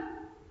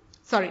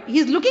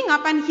looking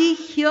up and he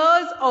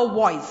hears a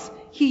voice.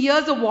 He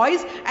hears a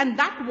voice, and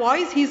that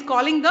voice he's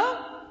calling the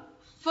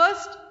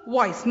first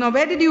voice. Now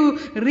where did you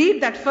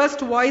read that first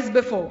voice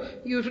before?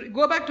 You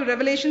go back to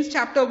Revelations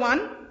chapter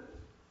 1.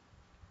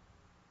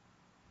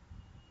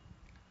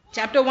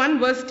 Chapter 1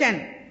 verse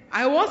 10.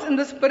 I was in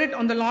the Spirit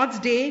on the Lord's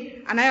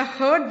day, and I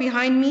heard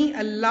behind me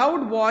a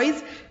loud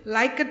voice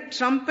like a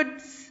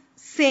trumpet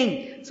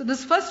saying. So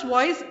this first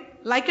voice,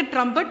 like a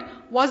trumpet,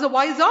 was a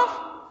voice of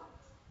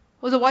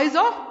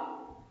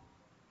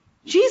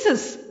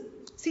Jesus.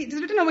 See, it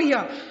is written over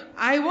here.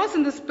 I was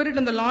in the Spirit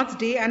on the Lord's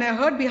day, and I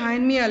heard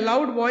behind me a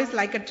loud voice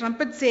like a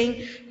trumpet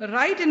saying,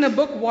 write in a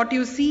book what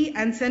you see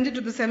and send it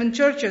to the seven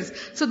churches.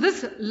 So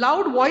this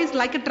loud voice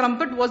like a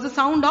trumpet was the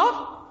sound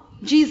of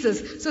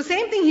Jesus. So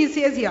same thing he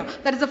says here.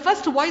 That is the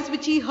first voice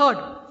which he heard.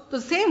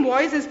 The same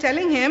voice is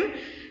telling him,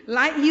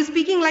 he is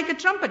speaking like a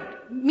trumpet.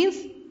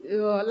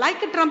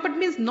 Like a trumpet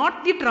means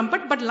not the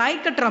trumpet, but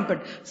like a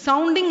trumpet.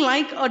 Sounding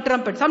like a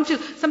trumpet.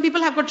 Some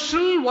people have got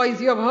shrill voice.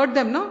 You have heard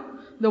them, no?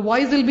 The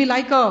voice will be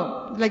like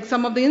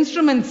some of the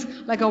instruments,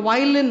 like a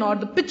violin, or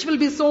the pitch will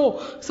be so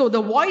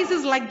the voice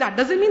is like that.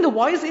 Doesn't mean the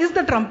voice is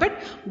the trumpet.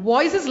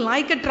 Voice is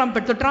like a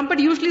trumpet. The trumpet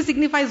usually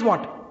signifies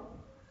what?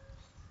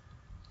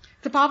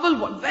 It's a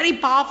powerful, very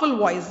powerful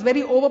voice,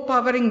 very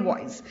overpowering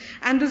voice.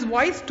 And this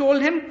voice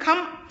told him,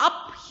 come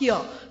up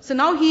here. So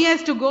now he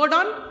has to go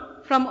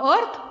down from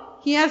earth.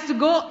 He has to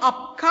go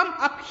up. Come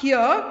up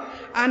here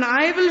and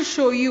I will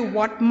show you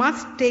what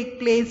must take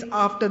place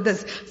after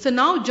this. So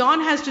now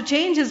John has to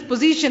change his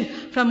position.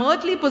 From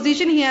earthly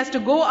position, he has to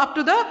go up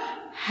to the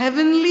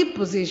heavenly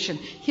position.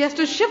 He has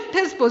to shift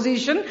his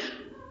position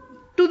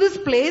to this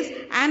place,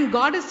 and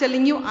God is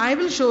telling you, I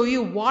will show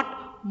you what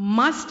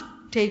must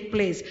take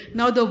place.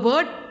 Now the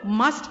word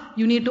must,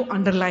 you need to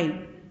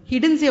underline. He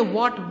didn't say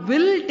what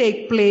will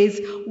take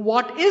place,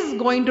 what is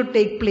going to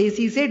take place.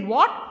 He said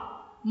what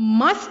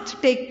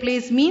must take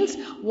place means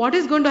what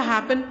is going to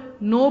happen.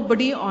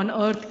 Nobody on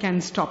earth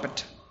can stop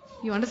it.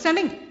 You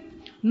understanding?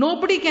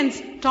 Nobody can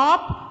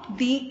stop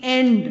the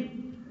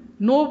end.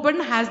 No one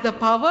has the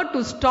power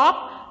to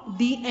stop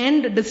the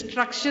end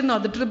destruction or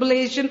the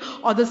tribulation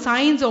or the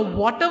signs or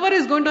whatever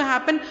is going to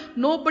happen.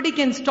 Nobody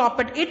can stop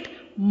it. It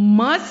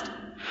must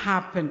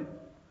happen.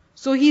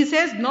 So he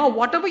says, no,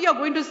 whatever you are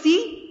going to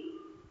see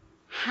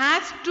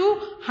has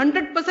to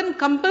 100%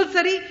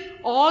 compulsory,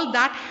 all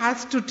that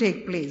has to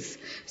take place.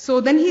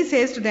 So then he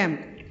says to them,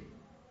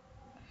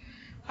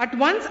 at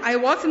once I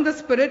was in the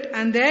Spirit,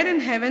 and there in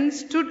heaven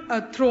stood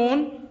a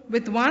throne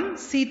with one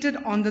seated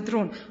on the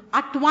throne.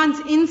 At once,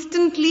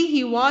 instantly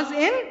he was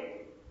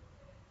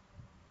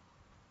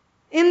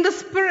in the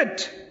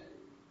Spirit.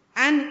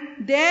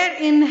 and there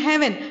in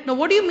heaven. Now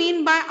what do you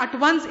mean by at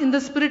once in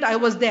the spirit I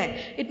was there?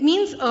 It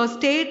means a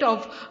state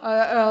of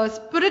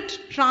spirit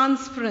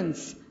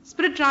transference.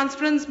 Spirit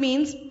transference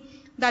means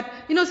that,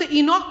 so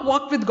Enoch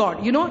walked with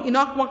God.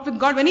 Enoch walked with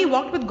God. When he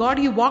walked with God,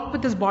 he walked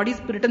with his body,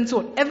 spirit and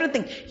soul.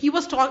 Everything. He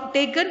was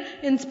taken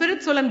in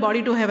spirit, soul and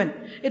body to heaven.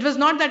 It was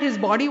not that his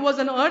body was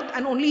on earth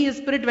and only his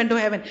spirit went to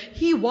heaven.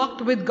 He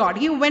walked with God.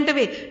 He went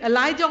away.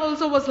 Elijah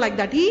also was like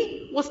that.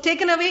 He was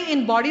taken away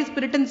in body,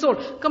 spirit and soul.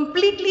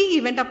 Completely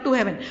he went up to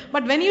heaven.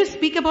 But when you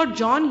speak about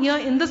John here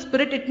in the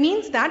spirit, it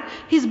means that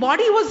his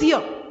body was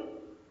here.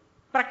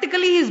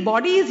 Practically his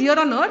body is here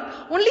on earth.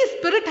 Only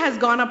spirit has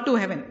gone up to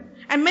heaven.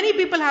 And many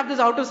people have this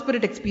out of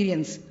spirit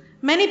experience.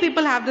 Many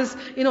people have this,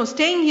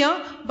 staying here,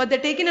 but they're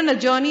taken in a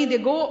journey. They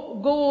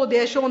go,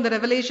 they're shown the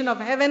revelation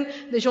of heaven,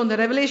 they're shown the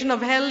revelation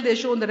of hell, they're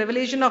shown the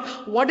revelation of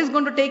what is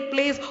going to take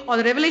place, or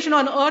the revelation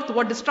on earth,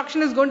 what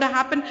destruction is going to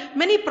happen.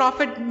 Many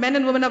prophet, men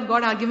and women of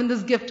God are given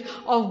this gift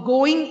of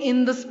going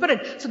in the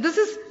spirit. So this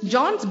is,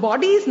 John's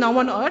body is now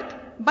on earth,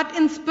 but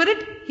in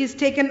spirit, he's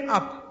taken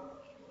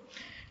up.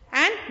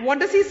 And what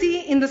does he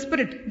see in the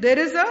spirit?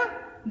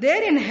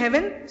 There in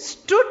heaven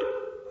stood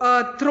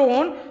a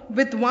throne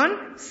with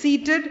one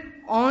seated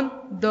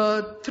on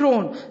the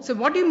throne. So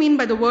what do you mean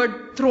by the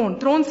word throne?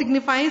 Throne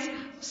signifies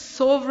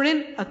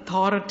sovereign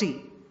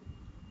authority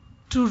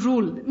to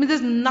rule. I mean,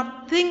 there's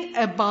nothing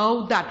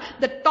about that.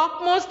 The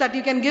topmost that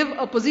you can give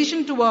a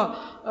position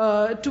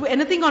to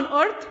anything on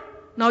earth,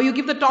 now you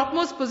give the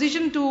topmost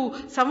position to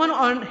someone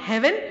on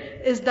heaven,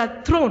 is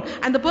the throne.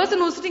 And the person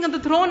who's sitting on the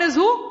throne is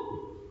who?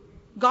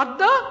 God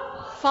the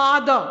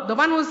Father. The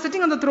one who is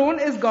sitting on the throne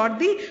is God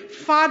the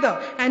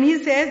Father. And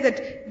he says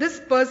that this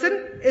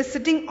person is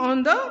sitting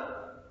on the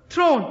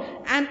throne.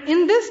 And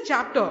in this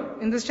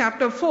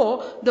chapter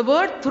 4, the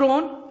word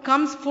throne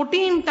comes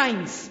 14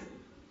 times.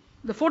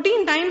 The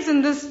 14 times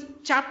in this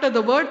chapter,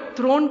 the word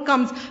throne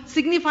comes,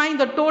 signifying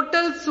the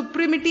total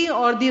supremacy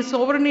or the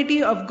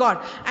sovereignty of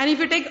God. And if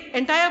you take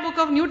entire book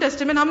of New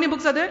Testament, how many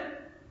books are there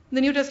in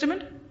the New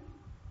Testament?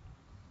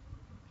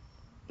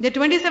 There are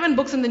 27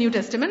 books in the New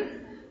Testament.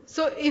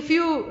 So if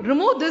you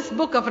remove this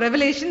book of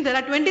Revelation, there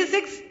are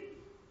 26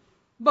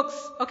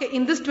 books. Okay,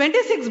 in this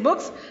 26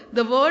 books,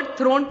 the word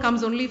throne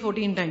comes only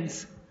 14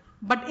 times.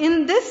 But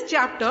in this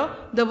chapter,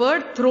 the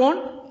word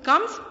throne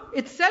comes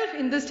itself,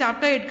 in this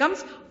chapter, it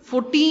comes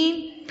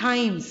 14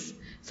 times.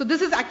 So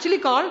this is actually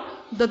called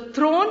the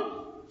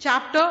throne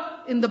chapter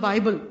in the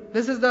Bible.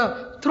 This is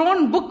the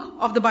throne book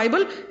of the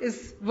Bible,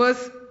 is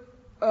verse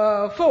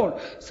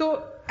 4.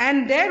 So,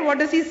 and there what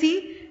does he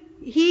see?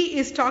 He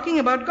is talking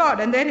about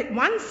God, and there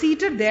one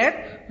seated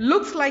there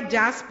looks like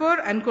jasper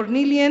and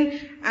cornelian,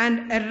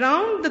 and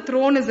around the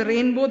throne is a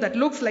rainbow that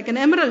looks like an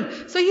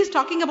emerald. So he's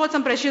talking about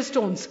some precious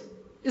stones,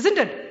 isn't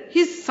it?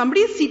 Somebody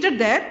is seated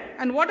there,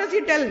 and what does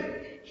he tell?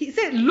 He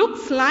said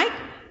looks like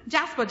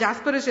jasper.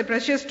 Jasper is a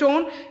precious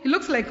stone. He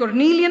looks like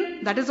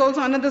cornelian, that is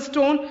also another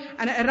stone,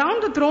 and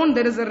around the throne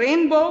there is a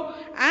rainbow,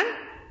 and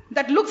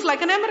that looks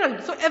like an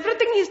emerald. So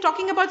everything he's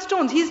talking about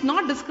stones. He's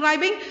not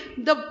describing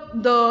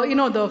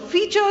the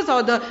features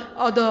or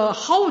the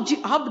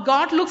how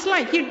God looks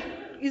like.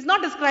 He's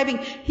not describing.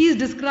 He's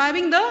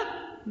describing the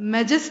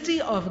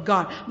majesty of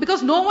God.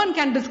 Because no one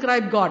can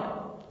describe God.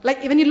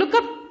 Like when you look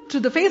up to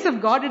the face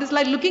of God, it is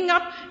like looking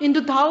up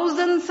into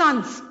 1,000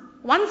 suns.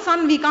 One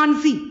sun we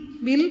can't see.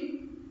 We'll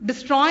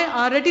destroy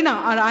our retina.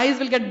 Our eyes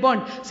will get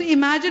burnt. So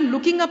imagine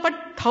looking up at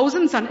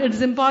 1,000 suns.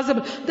 It's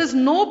impossible. There's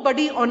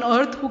nobody on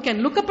earth who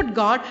can look up at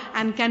God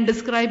and can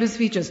describe His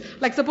features.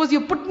 Like suppose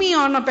you put me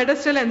on a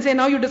pedestal and say,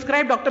 now you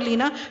describe Dr.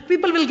 Leena.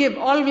 People will give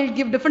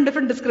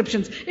different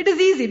descriptions. It is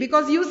easy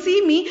because you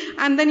see me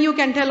and then you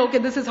can tell, okay,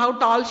 this is how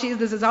tall she is,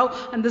 this is how,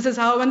 and this is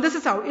how, and this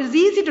is how. It is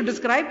easy to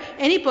describe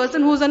any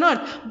person who is on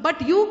earth.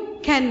 But you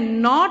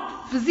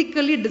cannot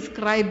physically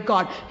describe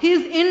God. He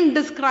is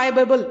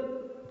indescribable.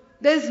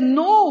 There is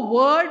no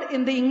word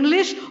in the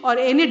English or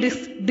any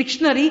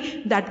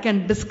dictionary that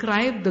can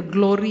describe the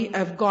glory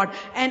of God.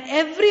 And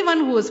everyone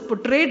who has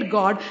portrayed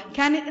God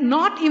can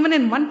not even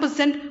in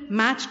 1%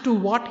 match to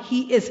what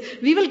He is.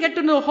 We will get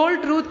to know the whole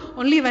truth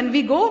only when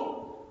we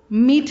go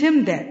meet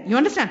Him there. You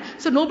understand?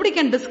 So nobody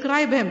can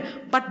describe Him.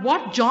 But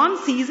what John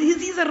sees, he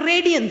sees a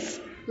radiance,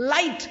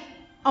 light,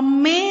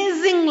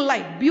 amazing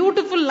light,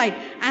 beautiful light.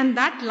 And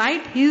that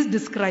light he is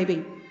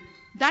describing.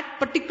 That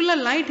particular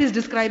light he is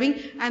describing,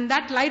 and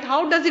that light,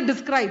 how does it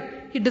describe?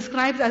 He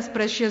describes as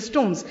precious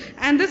stones.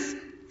 And this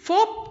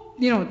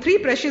three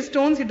precious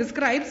stones he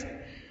describes,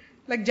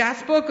 like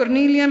jasper,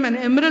 cornelian and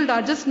emerald,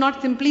 are just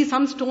not simply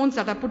some stones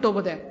that are put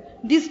over there.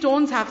 These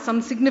stones have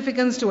some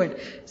significance to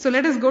it. So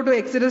let us go to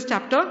Exodus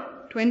chapter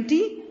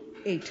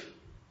 28.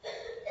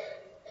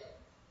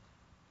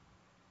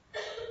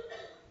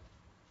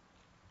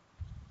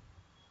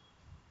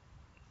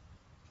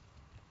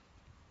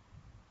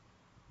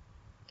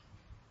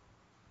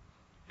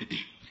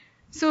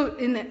 So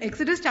in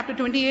Exodus chapter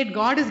 28,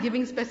 God is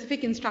giving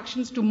specific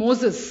instructions to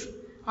Moses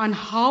on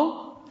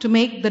how to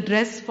make the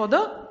dress for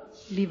the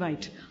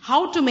Levite.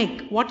 How to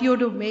make, what you have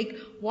to make,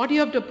 what you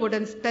have to put,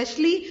 and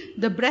especially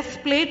the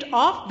breastplate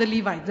of the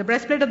Levites. The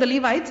breastplate of the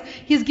Levites,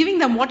 he's giving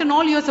them what and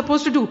all you are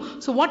supposed to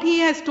do. So what he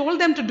has told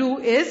them to do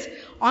is,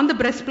 on the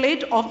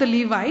breastplate of the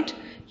Levite,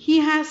 he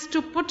has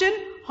to put in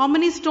how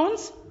many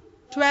stones?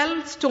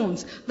 12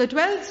 stones. The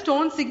 12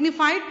 stones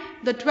signified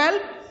the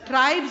 12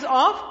 tribes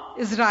of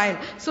Israel.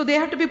 So they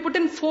have to be put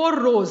in 4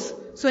 rows.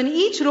 So in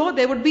each row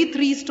there would be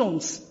 3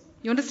 stones.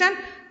 You understand?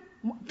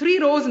 3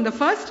 rows in the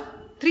first,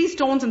 3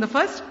 stones in the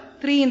first,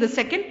 3 in the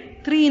second,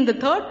 3 in the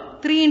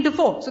third, 3 into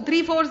 4. So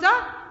 3 fours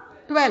are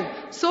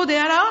 12. So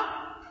there are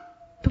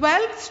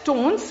 12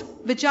 stones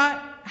which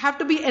have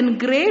to be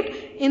engraved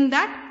in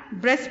that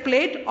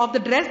breastplate of the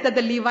dress that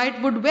the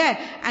Levite would wear.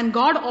 And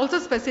God also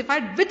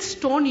specified which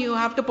stone you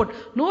have to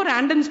put. No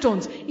random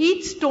stones.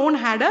 Each stone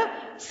had a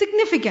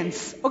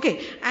significance.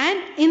 Okay.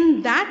 And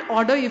in that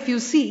order, if you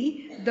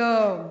see,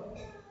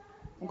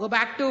 go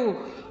back to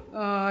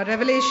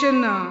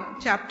Revelation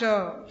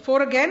chapter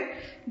 4 again.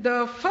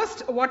 The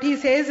first, what he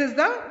says is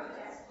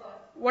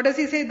what does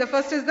he say? The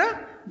first is the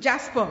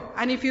jasper.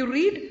 And if you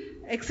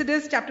read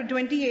Exodus chapter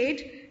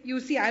 28, you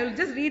see, I will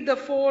just read the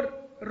 4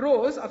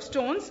 rows of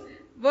stones.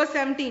 Verse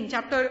 17,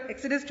 chapter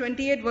Exodus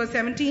 28 verse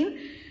 17.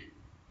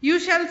 You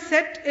shall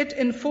set it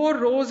in 4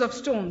 rows of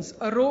stones.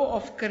 A row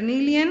of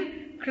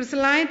carnelian,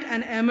 chrysolite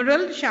and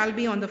emerald shall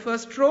be on the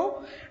first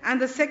row. And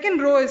the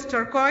second row is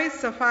turquoise,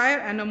 sapphire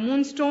and a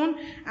moonstone.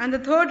 And the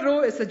third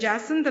row is a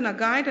jacinth, an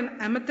agate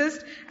and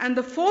amethyst. And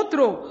the fourth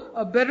row,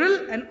 a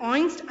beryl, an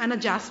onyx and a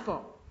jasper.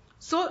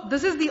 So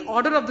this is the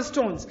order of the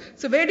stones.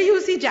 So where do you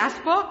see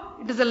jasper?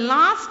 It is the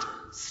last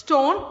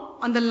stone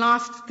on the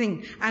last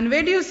thing. And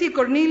where do you see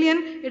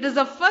cornelian? It is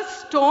the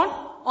first stone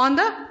on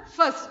the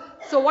first.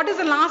 So what is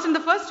the last and the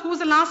first? Who's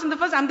the last and the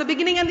first? I'm the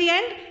beginning and the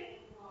end?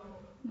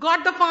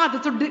 God the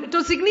Father. So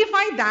to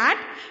signify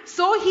that,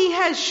 so he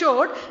has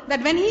showed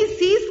that when he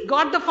sees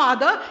God the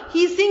Father,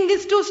 he's seeing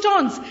these 2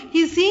 stones.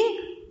 He's seeing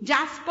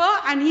jasper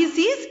and he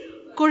sees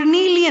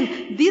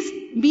cornelian. This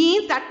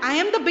means that I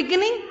am the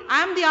beginning,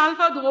 I am the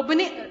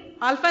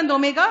Alpha and the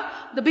Omega,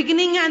 the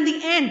beginning and the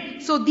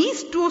end. So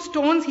these 2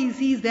 stones he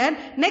sees there.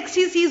 Next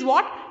he sees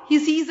what? He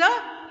sees a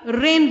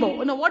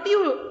rainbow. Now what do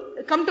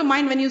you come to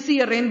mind when you see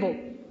a rainbow?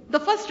 The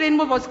first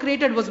rainbow was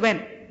created was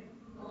when?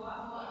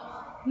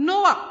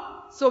 Noah.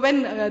 So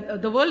when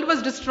the world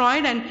was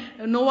destroyed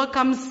and Noah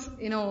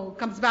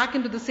comes back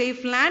into the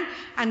safe land,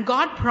 and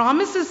God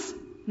promises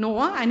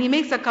Noah and he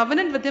makes a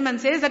covenant with him and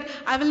says that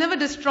I will never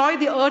destroy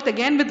the earth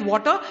again with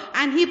water,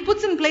 and he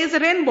puts in place a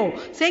rainbow,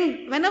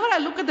 saying whenever I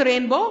look at the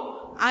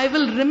rainbow, I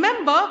will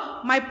remember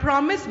my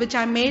promise which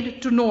I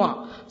made to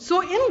Noah.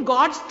 So in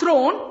God's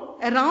throne,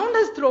 around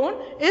his throne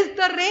is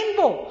the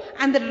rainbow,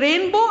 and the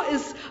rainbow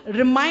is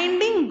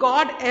reminding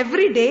God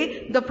every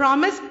day the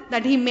promise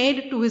that he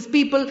made to his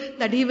people,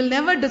 that he will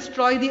never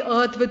destroy the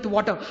earth with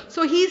water.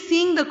 So he's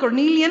seeing the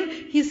cornelian,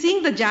 he's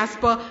seeing the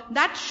jasper.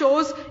 That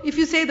shows, if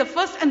you say the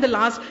first and the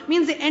last,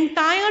 means the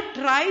entire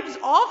tribes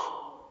of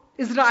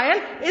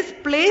Israel is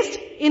placed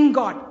in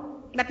God.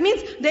 That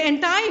means the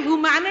entire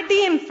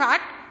humanity, in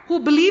fact, who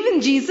believe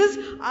in Jesus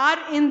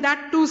are in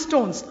that 2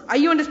 stones. Are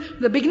you understand?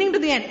 The beginning to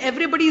the end,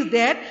 everybody is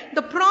there.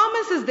 The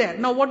promise is there.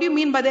 Now what do you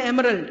mean by the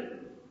emerald?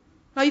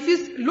 Now if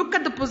you look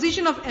at the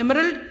position of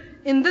emerald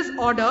in this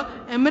order,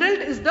 emerald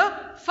is the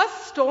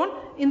first stone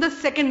in the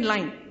second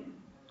line.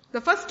 The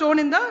first stone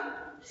in the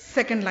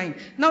second line.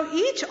 Now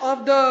each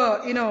of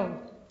the,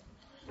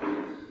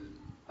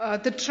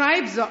 the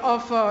tribes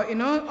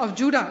of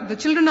Judah, the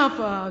children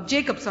of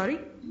Jacob,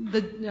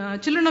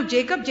 children of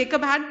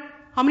Jacob had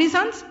how many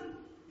sons?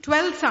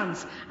 12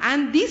 sons.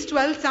 And these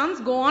 12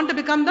 sons go on to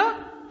become the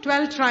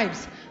 12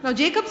 tribes. Now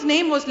Jacob's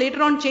name was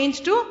later on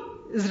changed to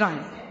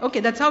Israel. Okay,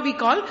 that's how we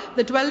call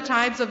the 12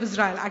 tribes of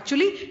Israel.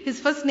 Actually,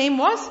 his first name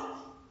was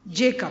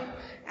Jacob.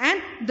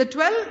 And the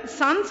 12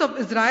 sons of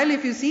Israel,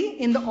 if you see,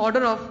 in the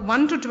order of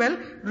 1 to 12,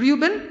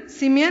 Reuben,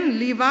 Simeon,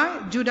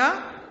 Levi,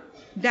 Judah,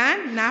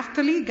 Dan,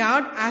 Naphtali,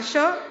 Gad,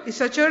 Asher,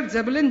 Issachar,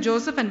 Zebulun,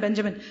 Joseph and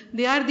Benjamin.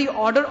 They are the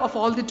order of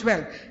all the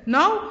 12.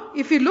 Now,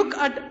 if you look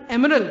at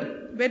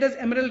emerald, where does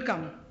emerald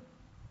come?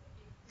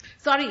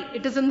 Sorry,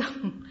 it is in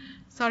the,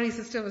 sorry,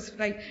 sister was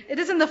right. It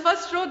is in the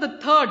first row, the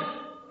third.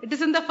 It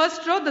is in the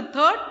first row, the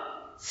third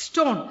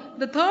stone.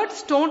 The third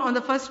stone on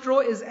the first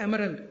row is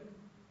emerald.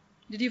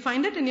 Did you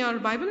find it in your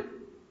Bible?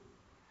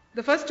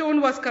 The first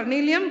stone was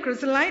carnelian,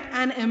 chrysolite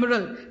and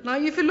emerald. Now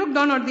if you look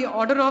down at the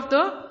order of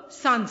the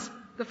sons,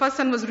 the first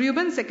son was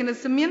Reuben, second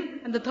is Simeon,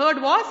 and the third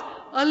was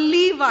a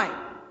Levi.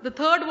 The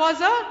third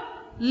was a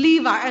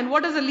Levi. And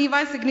what does a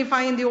Levi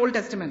signify in the Old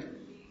Testament?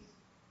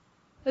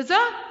 It's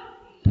a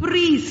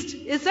priest.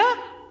 It's a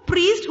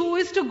priest who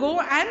is to go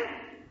and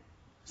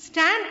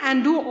stand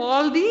and do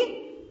all the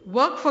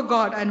work for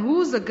God. And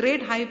who is the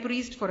great high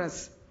priest for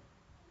us?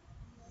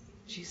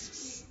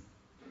 Jesus.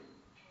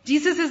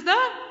 Jesus is the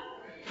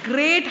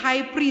great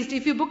high priest.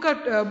 If you look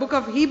at book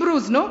of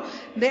Hebrews,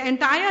 the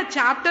entire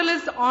chapter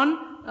is on,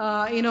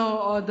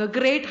 the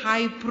great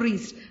high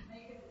priest.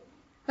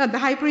 The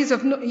high priest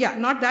of,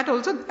 not that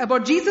also.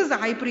 About Jesus, the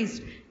high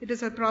priest. It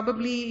is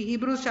probably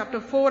Hebrews chapter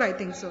 4, I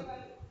think so.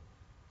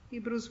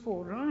 Hebrews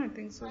 4, I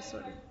think so,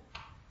 sorry.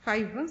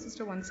 5,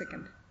 sister, 1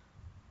 second.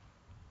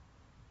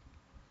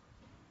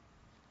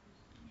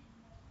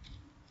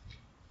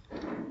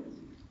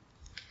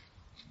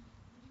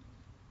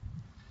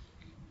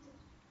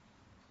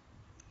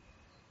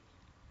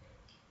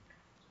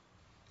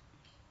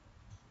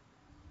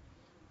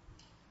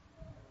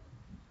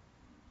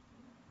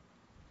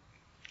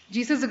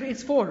 Jesus,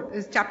 it's 4.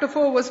 It's chapter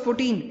 4 verse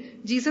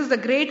 14. Jesus the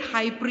great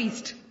high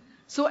priest.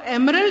 So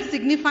emerald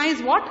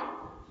signifies what?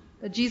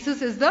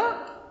 Jesus is the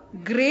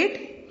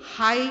great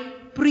high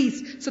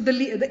priest. So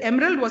the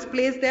emerald was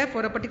placed there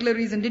for a particular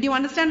reason. Did you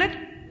understand it?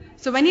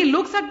 So when he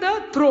looks at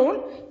the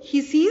throne,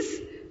 he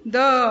sees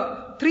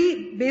the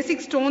 3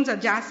 basic stones are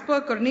jasper,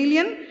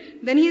 cornelian.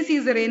 Then he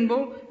sees the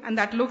rainbow and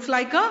that looks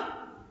like a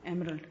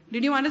emerald.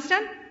 Did you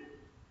understand?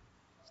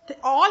 They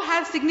all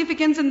have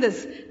significance in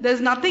this.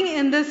 There's nothing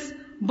in this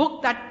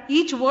book that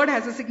each word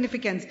has a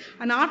significance.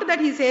 And after that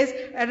he says,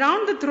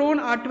 around the throne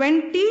are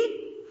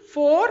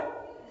 24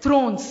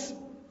 thrones.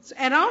 So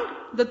around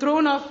the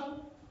throne of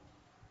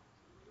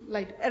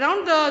light,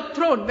 around the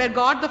throne where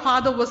God the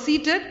Father was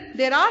seated,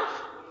 there are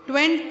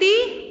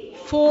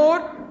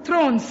 24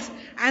 thrones.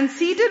 And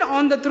seated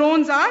on the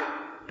thrones are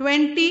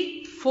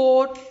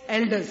 24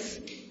 elders.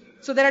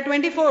 So there are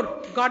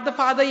 24. God the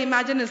Father,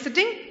 imagine, is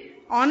sitting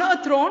on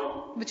a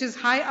throne which is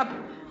high up.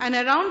 And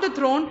around the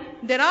throne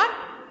there are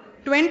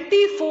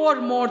 24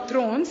 more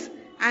thrones,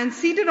 and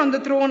seated on the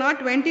throne are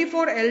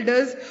 24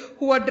 elders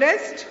who are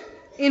dressed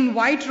in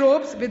white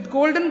robes with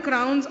golden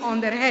crowns on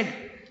their head.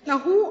 Now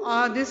who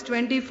are these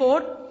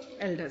 24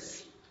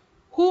 elders?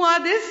 Who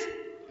are these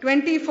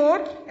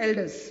 24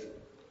 elders?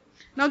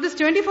 Now these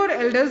 24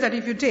 elders that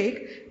if you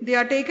take, they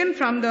are taken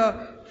from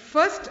the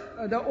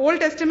Old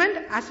Testament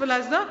as well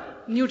as the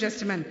New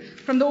Testament.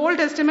 From the Old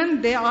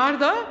Testament they are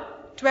the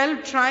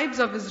 12 tribes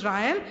of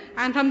Israel,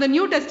 and from the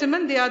New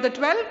Testament they are the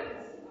 12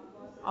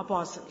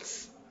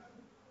 apostles.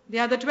 They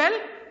are the 12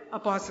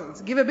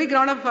 apostles. Give a big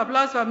round of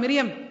applause for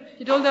Miriam.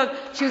 She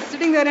was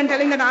sitting there and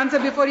telling that answer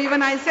before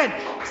even I said.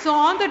 So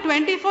on the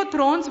 24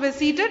 thrones were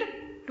seated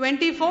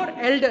 24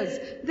 elders.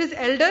 These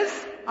elders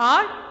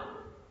are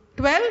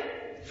 12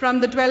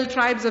 from the 12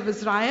 tribes of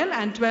Israel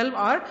and 12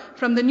 are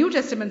from the New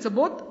Testament. So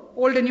both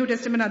Old and New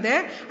Testament are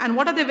there. And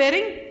what are they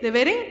wearing? They're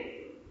wearing?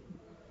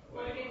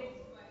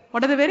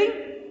 What are they wearing?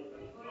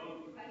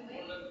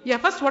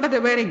 First what are they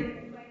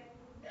wearing?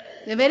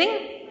 They're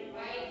wearing?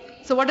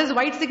 So what does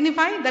white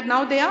signify? That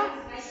now they are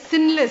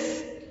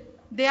sinless.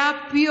 They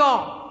are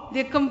pure.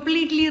 They are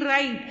completely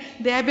right.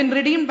 They have been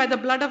redeemed by the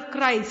blood of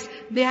Christ.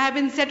 They have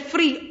been set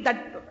free.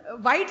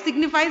 That white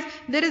signifies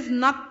there is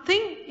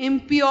nothing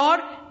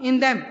impure in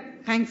them.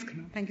 Thanks.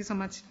 Thank you so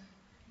much.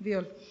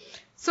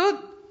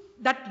 So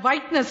that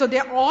whiteness, so they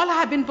all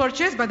have been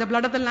purchased by the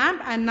blood of the Lamb,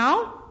 and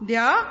now they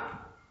are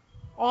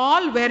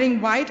all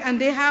wearing white, and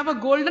they have a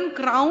golden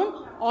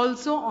crown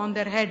also on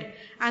their head.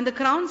 And the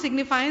crown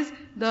signifies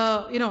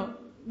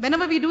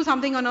whenever we do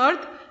something on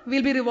earth,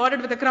 we'll be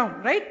rewarded with a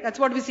crown, right? That's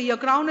what we see. Your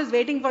crown is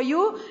waiting for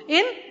you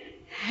in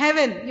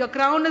heaven. Your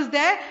crown is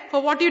there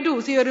for what you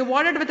do. So you're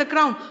rewarded with a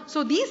crown.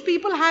 So these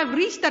people have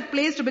reached that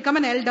place to become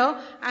an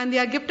elder, and they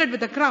are gifted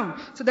with a crown.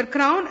 So the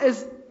crown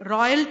is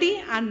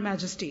royalty and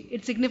majesty.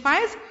 It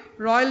signifies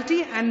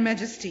royalty and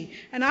majesty.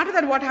 And after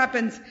that what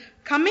happens?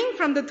 Coming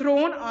from the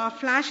throne are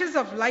flashes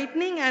of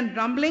lightning and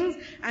rumblings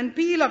and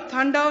peal of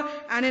thunder,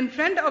 and in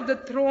front of the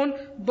throne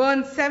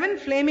burn 7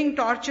 flaming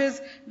torches,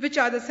 which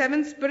are the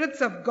 7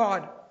 spirits of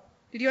God.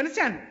 Did you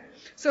understand?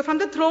 So from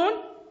the throne,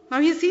 now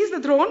he sees the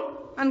throne,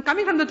 and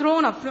coming from the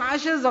throne are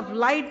flashes of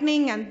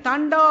lightning and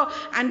thunder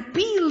and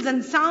peals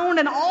and sound,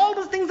 and all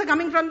those things are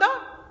coming from the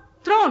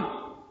throne.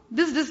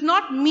 This does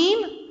not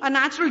mean a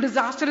natural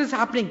disaster is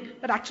happening,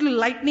 that actually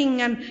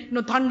lightning and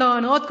thunder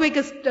and earthquake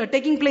is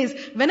taking place.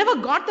 Whenever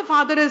God the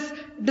Father is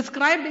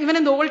described, even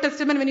in the Old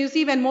Testament, when you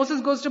see when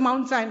Moses goes to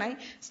Mount Sinai,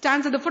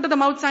 stands at the foot of the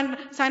Mount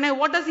Sinai,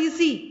 what does he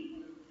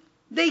see?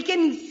 They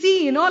can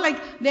see,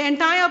 like the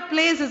entire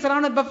place is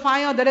surrounded by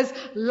fire, there is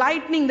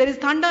lightning, there is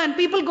thunder, and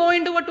people go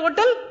into a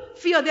total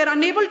fear. They are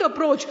unable to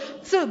approach.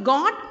 So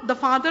God the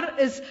Father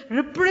is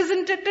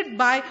represented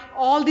by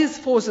all these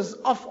forces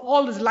of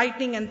all this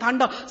lightning and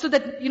thunder, so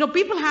that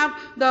people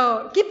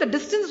keep the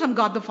distance from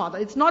God the Father.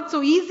 It's not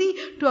so easy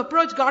to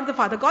approach God the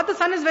Father. God the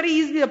Son is very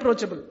easily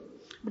approachable.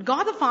 But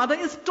God the Father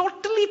is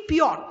totally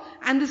pure.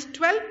 And these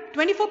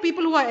 24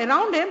 people who are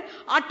around him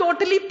are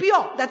totally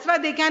pure. That's why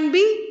they can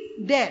be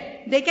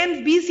there. They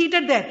can be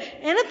seated there.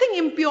 Anything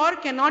impure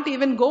cannot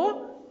even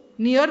go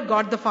near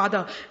God the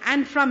Father.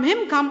 And from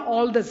him come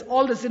all this,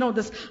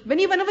 this.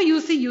 Whenever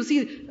you see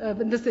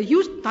this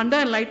huge thunder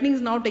and lightning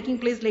is now taking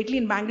place lately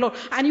in Bangalore,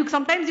 and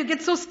sometimes you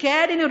get so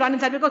scared and you run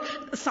inside because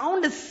the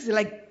sound is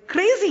like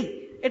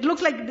crazy. It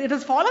looks like it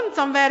has fallen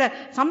somewhere,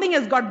 something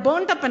has got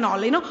burnt up and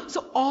all,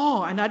 So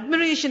awe and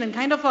admiration and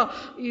kind of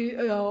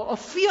a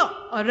fear,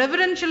 a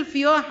reverential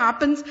fear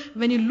happens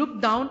when you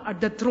look down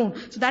at the throne.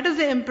 So that is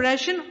the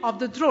impression of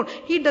the throne.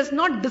 He does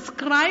not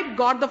describe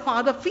God the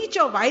Father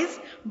feature-wise,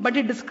 but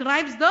he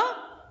describes the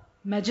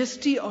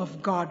majesty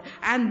of God.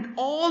 And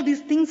all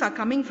these things are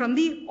coming from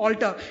the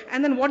altar.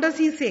 And then what does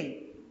he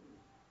say?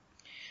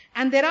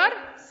 And there are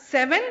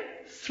 7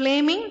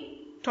 flaming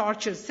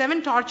torches.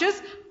 7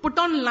 torches put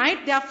on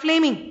light, they are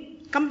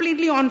flaming,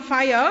 completely on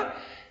fire.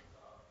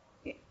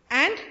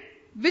 And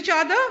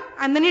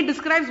and then he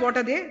describes what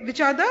are they, which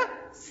are the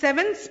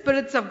 7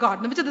 spirits of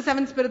God. Now, which are the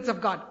 7 spirits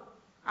of God?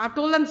 I've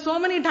told them so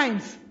many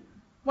times.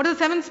 What are the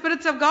 7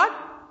 spirits of God?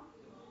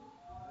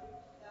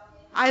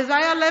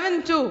 Isaiah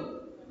 11:2.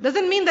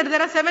 Doesn't mean that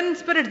there are 7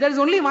 spirits. There is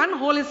only one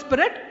Holy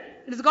Spirit.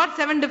 It has got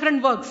 7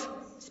 different works.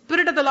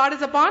 Spirit of the Lord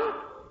is upon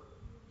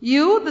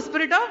you, the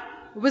spirit of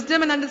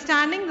wisdom and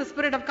understanding, the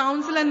spirit of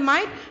counsel and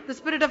might, the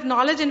spirit of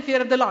knowledge and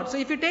fear of the Lord. So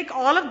if you take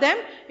all of them,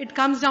 it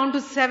comes down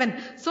to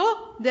 7.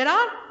 So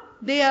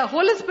the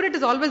Holy Spirit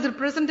is always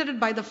represented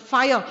by the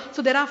fire.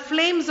 So there are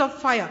flames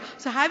of fire.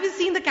 So have you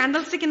seen the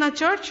candlestick in our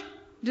church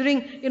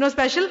during,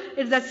 special?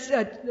 It's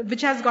that,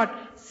 which has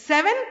got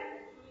 7.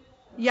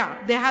 Yeah,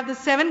 they have the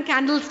 7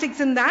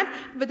 candlesticks in that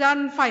with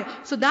on fire.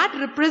 So that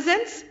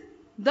represents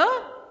the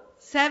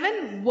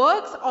 7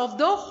 works of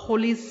the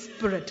Holy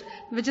Spirit,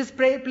 which is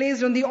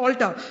placed on the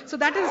altar. So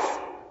that is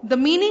the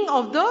meaning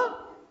of the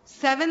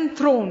 7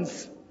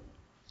 thrones.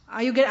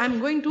 I'm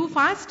going too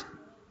fast?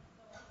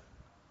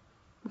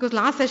 Because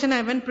last session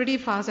I went pretty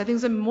fast. I think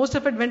so most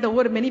of it went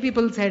over many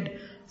people's head.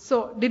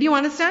 So, did you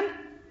understand?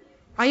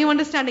 Are you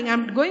understanding?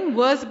 I'm going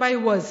verse by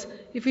verse.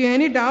 If you have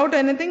any doubt,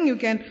 anything, you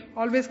can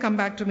always come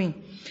back to me.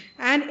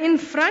 And in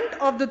front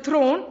of the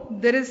throne,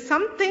 there is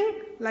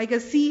something like a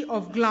sea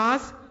of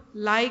glass,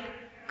 like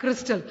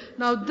crystal.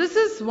 Now, this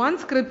is one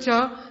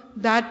scripture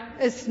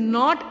that is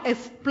not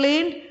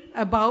explained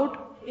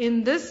about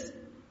in this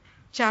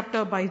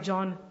chapter by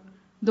John.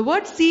 The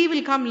word sea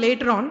will come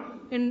later on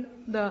in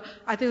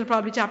I think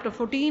probably chapter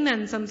 14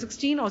 and some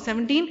 16 or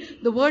 17.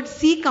 The word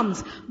sea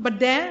comes. But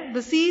there,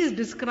 the sea is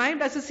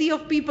described as a sea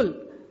of people.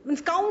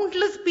 Means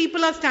countless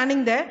people are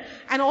standing there.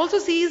 And also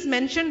sea is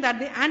mentioned that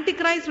the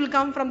Antichrist will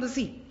come from the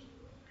sea.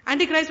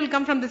 Antichrist will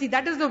come from the sea.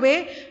 That is the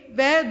way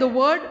where the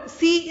word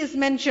sea is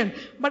mentioned.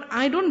 But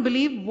I don't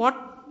believe what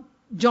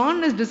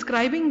John is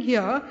describing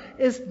here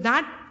is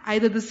that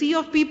either the sea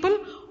of people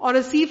or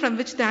a sea from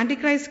which the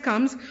Antichrist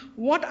comes.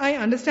 What I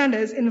understand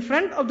is in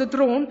front of the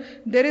throne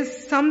there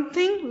is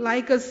something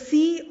like a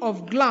sea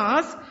of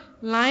glass,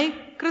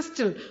 like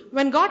crystal.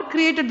 When God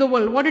created the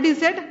world, what did He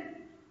said?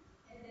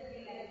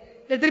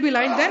 Let there be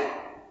light. Then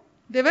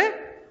they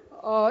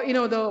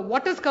were, the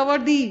waters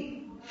covered the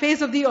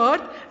face of the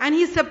earth, and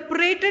He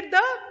separated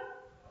the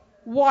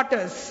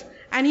waters,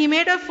 and He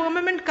made a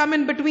firmament come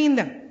in between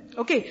them.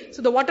 Okay,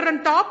 so the water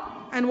on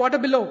top and water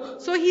below.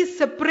 So He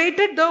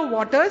separated the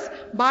waters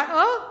by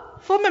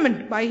a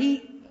firmament.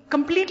 He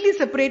completely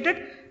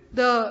separated,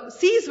 the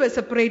seas were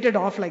separated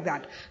off like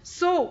that.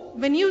 So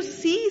when you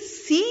see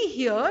sea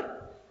here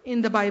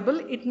in the Bible,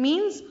 it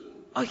means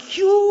a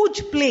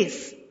huge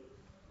place,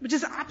 which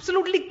is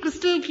absolutely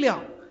crystal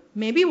clear.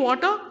 Maybe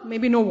water,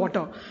 maybe no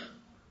water.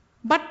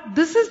 But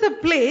this is the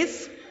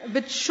place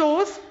which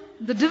shows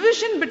the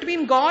division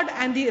between God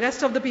and the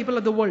rest of the people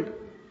of the world.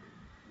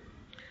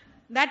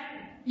 That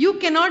you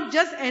cannot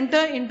just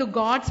enter into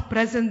God's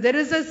presence. There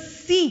is a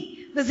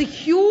sea. There's a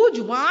huge,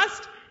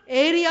 vast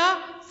area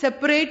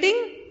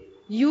separating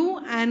you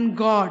and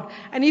God.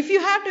 And if you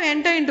have to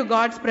enter into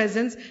God's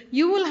presence,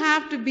 you will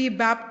have to be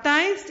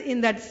baptized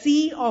in that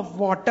sea of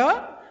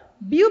water,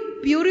 be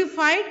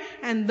purified,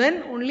 and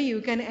then only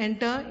you can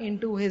enter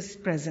into His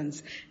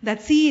presence.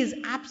 That sea is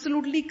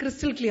absolutely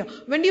crystal clear.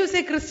 When do you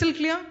say crystal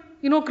clear?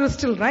 You know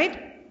crystal, right?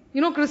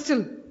 You know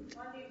crystal.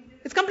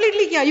 It's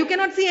completely clear. You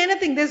cannot see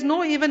anything. There's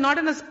not even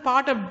a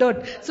spot of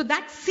dirt. So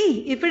that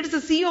sea, if it is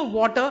a sea of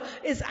water,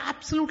 is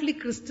absolutely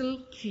crystal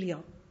clear.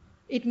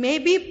 It may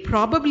be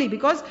probably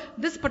because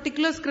this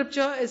particular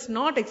scripture is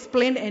not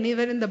explained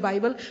anywhere in the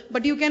Bible,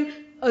 but you can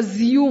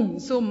assume.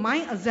 So my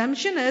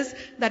assumption is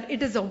that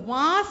it is a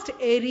vast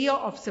area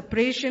of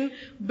separation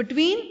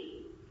between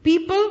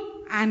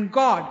people and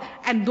God.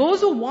 And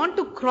those who want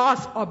to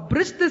cross or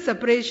bridge the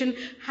separation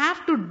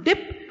have to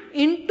dip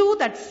into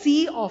that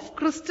sea of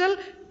crystal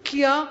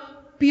clear,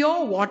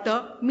 pure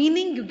water,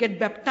 meaning you get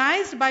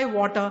baptized by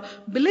water,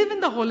 believe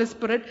in the Holy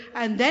Spirit,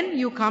 and then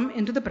you come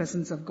into the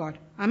presence of God.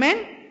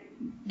 Amen?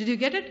 Did you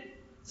get it?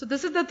 So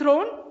this is the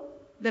throne.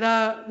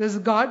 There's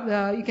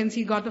God, you can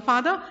see God the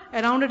Father.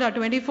 Around it are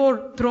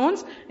 24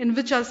 thrones in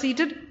which are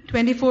seated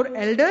 24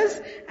 elders.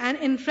 And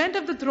in front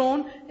of the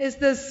throne is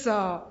this,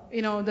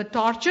 the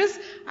torches.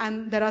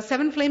 And there are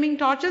 7 flaming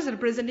torches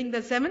representing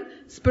the 7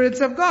 spirits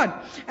of God.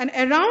 And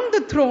around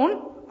the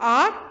throne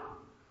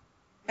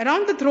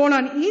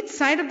on each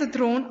side of the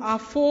throne are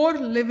 4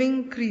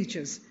 living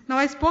creatures. Now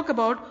I spoke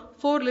about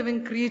 4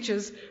 living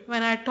creatures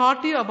when I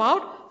taught you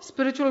about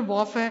spiritual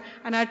warfare,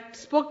 and I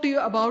spoke to you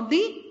about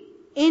the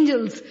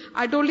angels.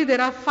 I told you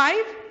there are 5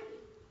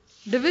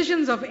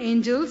 divisions of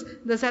angels: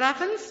 the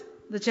seraphims,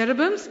 the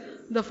cherubims,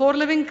 the 4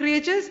 living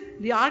creatures,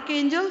 the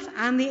archangels,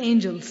 and the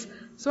angels.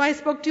 So I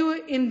spoke to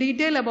you in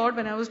detail about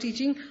when I was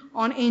teaching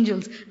on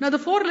angels. Now the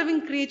 4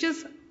 living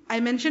creatures, I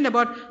mentioned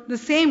about the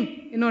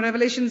same,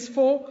 Revelations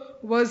 4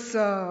 verse,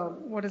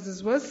 what is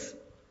this verse?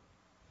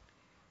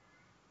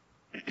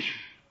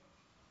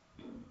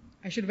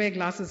 I should wear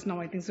glasses now,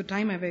 I think. So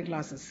time I wear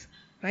glasses.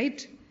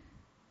 Right?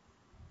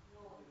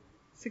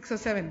 6 or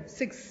 7?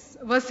 6.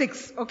 Verse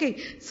 6.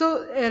 Okay.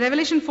 So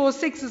Revelation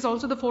 4:6 is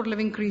also the 4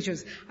 living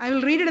creatures. I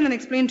will read it and then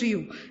explain to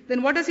you.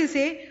 Then what does he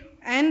say?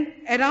 And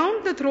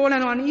around the throne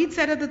and on each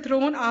side of the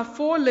throne are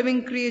 4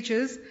 living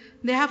creatures.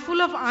 They have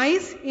full of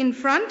eyes in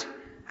front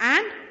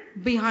and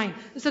behind.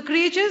 So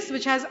creatures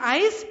which has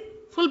eyes,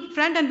 full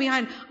front and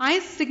behind.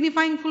 Eyes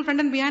signifying full front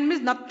and behind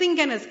means nothing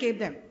can escape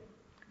them.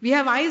 We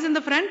have eyes in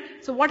the front,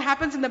 so what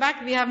happens in the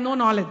back, we have no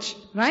knowledge,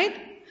 right?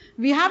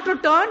 We have to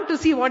turn to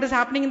see what is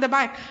happening in the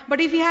back.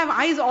 But if we have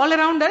eyes all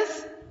around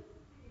us,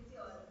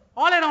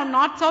 all around,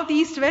 north, south,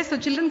 east, west, so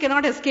children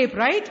cannot escape,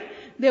 right?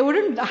 They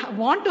wouldn't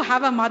want to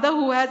have a mother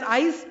who has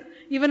eyes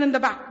even in the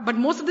back. But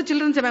most of the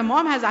children say, my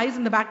mom has eyes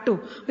in the back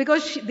too.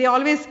 Because they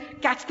always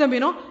catch them,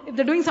 If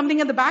they're doing something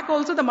at the back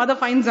also, the mother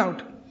finds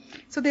out.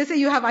 So they say,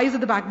 you have eyes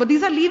at the back. But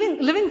these are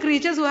living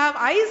creatures who have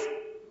eyes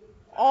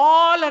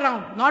all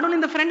around. Not only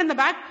in the front and the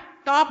back,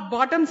 top,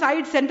 bottom,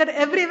 side, center,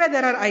 everywhere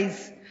there are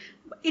eyes.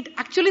 It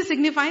actually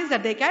signifies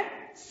that they can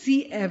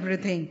see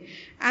everything.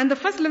 And the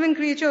first living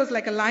creature is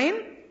like a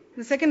lion.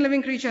 The second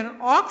living creature, an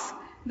ox.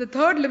 The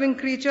third living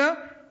creature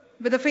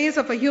with the face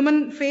of a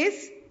human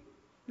face.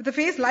 With a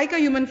face like a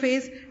human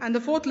face. And the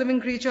fourth living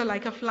creature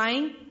like a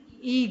flying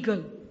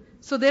eagle.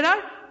 So there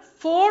are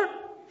 4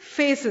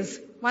 faces.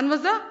 One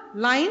was the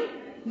lion,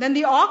 then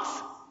the ox,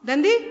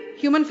 then the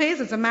human face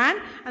is a man,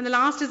 and the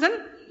last is an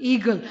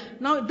eagle.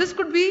 Now this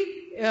could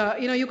be,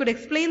 you could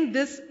explain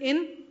this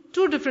in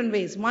 2 different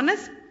ways. One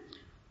is,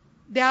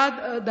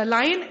 the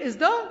lion is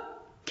the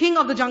king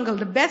of the jungle.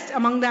 The best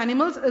among the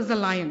animals is the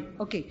lion.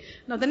 Okay.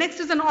 Now the next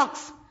is an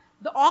ox.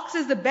 The ox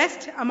is the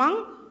best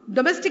among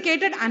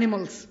domesticated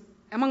animals.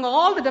 Among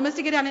all the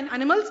domesticated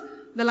animals,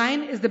 the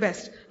lion is the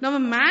best. Now a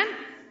man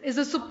is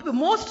the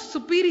most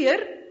superior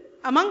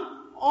among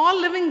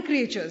all living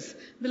creatures.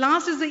 The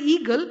last is the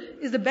eagle,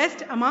 is the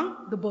best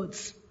among the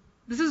birds.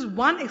 This is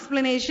one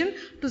explanation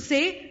to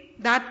say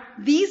that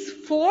these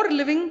 4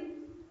 living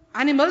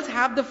animals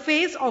have the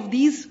face of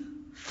these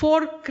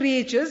 4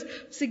 creatures,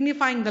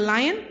 signifying the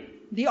lion,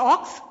 the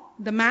ox,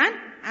 the man,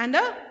 and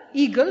a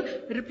eagle,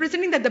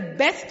 representing that the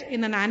best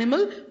in an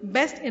animal,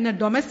 best in a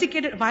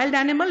domesticated wild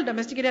animal,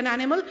 domesticated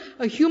animal,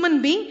 a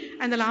human being,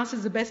 and the last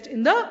is the best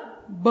in the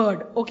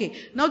bird. Okay.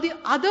 Now the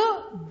other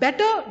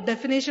better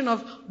definition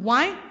of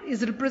why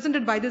is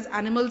represented by these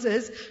animals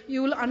is,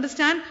 you will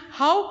understand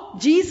how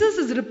Jesus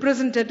is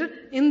represented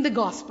in the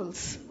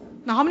Gospels.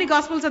 Now how many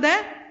Gospels are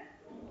there?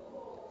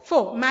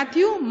 4.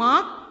 Matthew,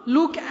 Mark,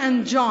 Luke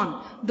and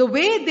John. The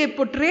way they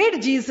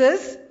portrayed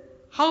Jesus,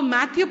 how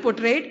Matthew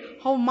portrayed,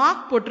 how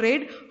Mark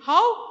portrayed,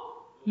 how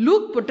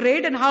Luke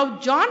portrayed and how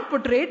John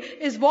portrayed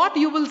is what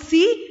you will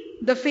see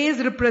the face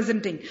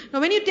representing.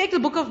 Now when you take the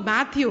book of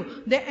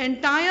Matthew, the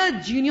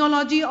entire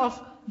genealogy of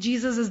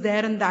Jesus is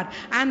there in that.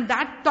 And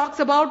that talks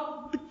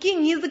about the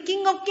king. He is the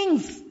King of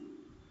Kings.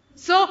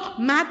 So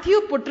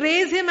Matthew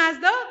portrays him as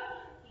the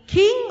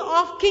King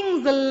of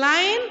Kings, the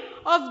Lion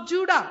of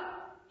Judah.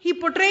 He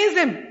portrays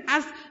him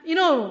as,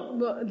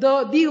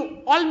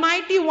 the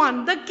Almighty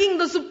One, the King,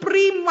 the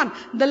Supreme One,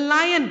 the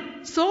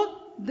Lion.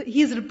 So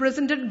he is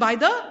represented by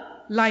the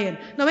lion.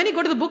 Now when you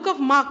go to the book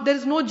of Mark, there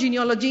is no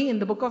genealogy in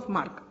the book of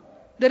Mark.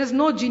 There is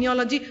no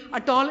genealogy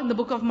at all in the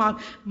book of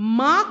Mark.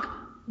 Mark,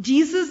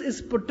 Jesus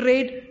is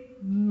portrayed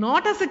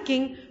not as a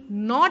king,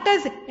 not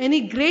as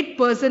any great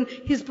person.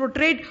 He is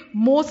portrayed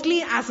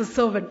mostly as a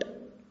servant.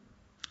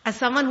 As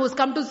someone who has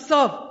come to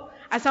serve.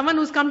 As someone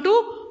who has come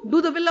to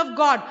do the will of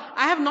God.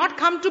 I have not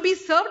come to be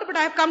served, but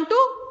I have come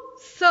to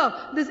serve.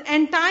 This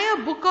entire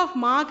book of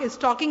Mark is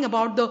talking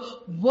about the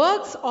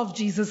works of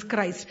Jesus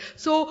Christ.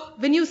 So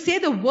when you say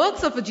the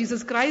works of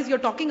Jesus Christ, you're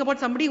talking about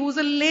somebody who's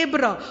a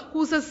laborer,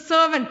 who's a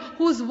servant,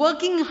 who's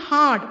working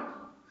hard.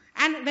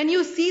 And when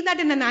you see that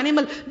in an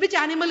animal, which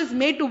animal is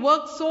made to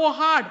work so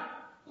hard?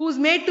 Who's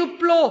made to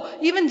plow?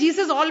 Even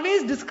Jesus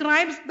always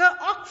describes the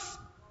ox.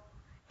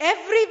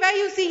 Everywhere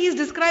you see, he's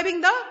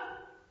describing the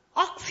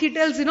ox. He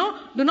tells, do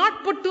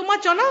not put too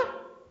much on a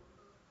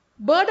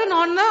burden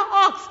on the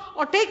ox,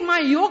 or take my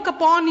yoke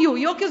upon you.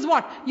 Yoke is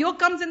what? Yoke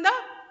comes in the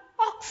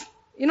ox.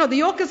 The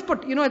yoke is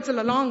put, it's a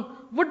long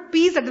wood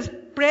piece that is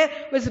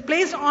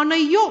placed on a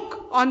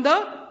yoke, on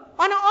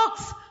an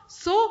ox.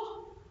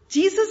 So,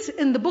 Jesus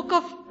in the book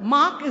of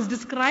Mark is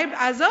described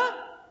as a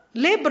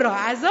laborer,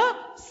 as a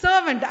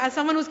servant, as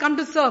someone who's come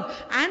to serve.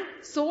 And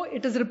so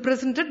it is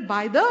represented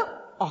by the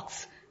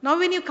ox. Now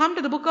when you come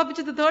to the book of, which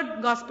is the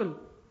third gospel?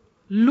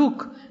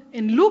 Luke.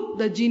 In Luke,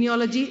 the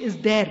genealogy is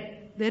there.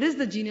 There is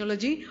the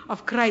genealogy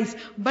of Christ.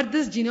 But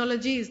this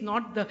genealogy is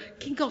not the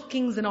King of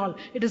Kings and all.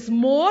 It is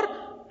more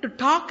to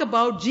talk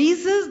about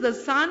Jesus, the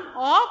son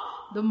of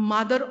the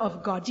Mother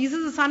of God.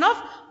 Jesus, the son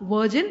of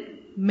Virgin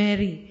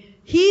Mary.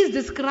 He is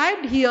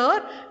described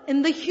here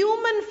in the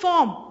human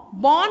form,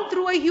 born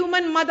through a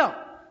human mother.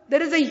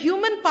 There is a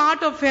human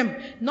part of him,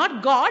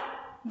 not God,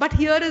 but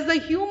here is the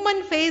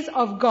human face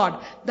of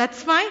God.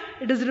 That's why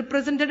it is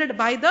represented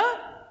by the...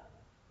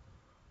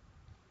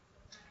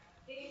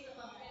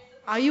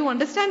 Are you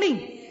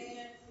understanding?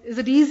 Is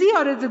it easy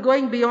or is it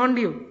going beyond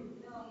you?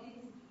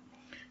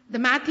 The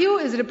Matthew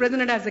is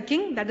represented as a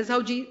king. That is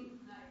how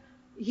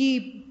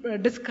he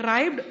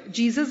described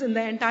Jesus in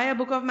the entire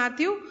book of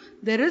Matthew.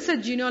 There is a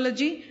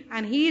genealogy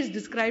and he is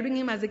describing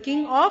him as a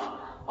king of,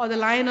 or the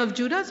Lion of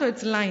Judah, so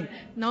it's lion.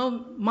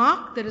 Now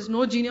Mark, there is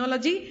no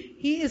genealogy.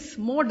 He is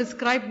more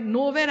described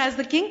nowhere as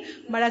the king,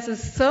 but as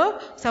a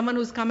someone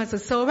who's come as a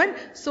servant.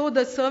 So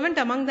the servant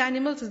among the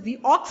animals is the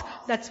ox.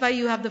 That's why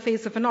you have the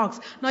face of an ox.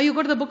 Now you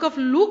go to the book of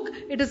Luke,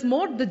 it is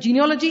more, the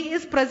genealogy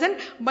is present,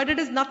 but it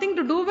is nothing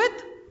to do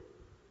with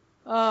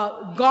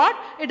God.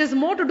 It is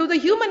more to do the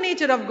human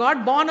nature of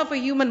God, born of a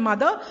human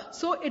mother.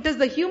 So it is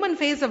the human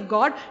face of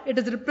God. It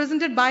is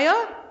represented by a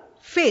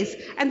face.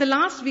 And the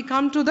last we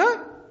come to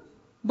the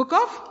book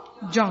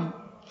of John.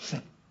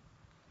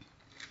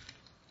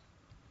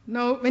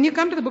 Now when you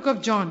come to the book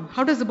of John,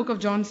 how does the book of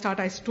John start?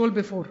 I told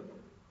before.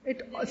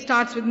 It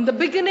starts with, in the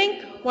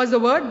beginning was the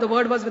Word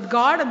was with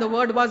God, and the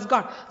Word was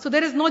God. So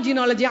there is no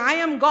genealogy. I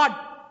am God.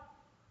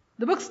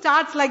 The book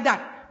starts like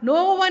that.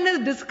 No one is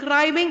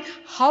describing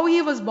how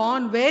he was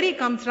born, where he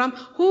comes from,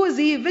 who is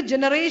he, which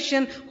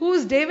generation, who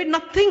is David,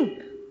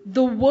 nothing.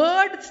 The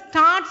word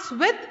starts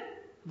with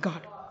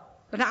God.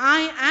 But I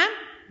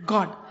am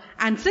God.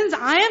 And since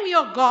I am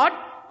your God,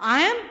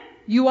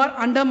 you are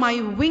under my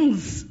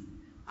wings.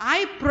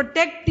 I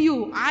protect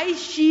you. I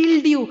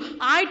shield you.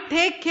 I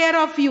take care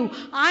of you.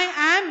 I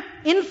am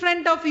in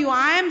front of you.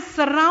 I am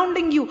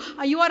surrounding you.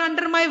 You are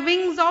under my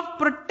wings of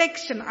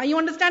protection. Are you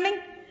understanding?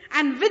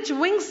 And which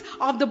wings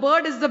of the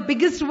bird is the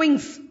biggest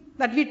wings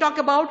that we talk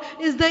about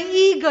is the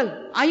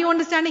eagle. Are you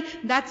understanding?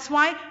 That's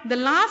why the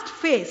last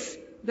face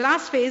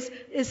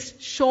is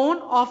shown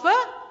of a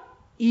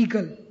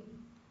eagle.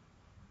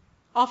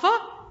 Of a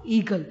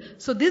eagle.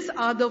 So these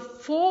are the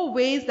 4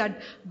 ways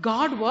that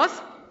God was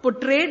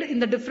portrayed in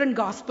the different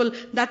gospel.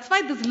 That's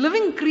why these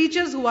living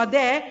creatures who are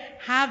there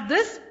have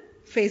these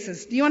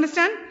faces. Do you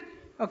understand?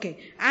 Okay.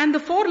 And the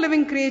 4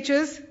 living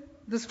creatures,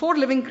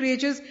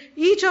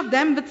 each of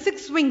them with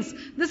 6 wings.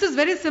 This is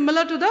very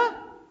similar to the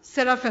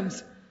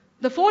seraphims.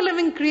 The 4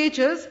 living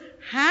creatures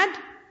had,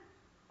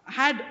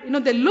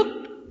 they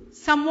looked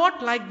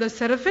somewhat like the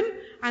seraphim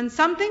and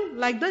something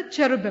like the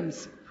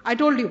cherubims. I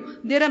told you,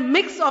 they're a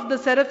mix of the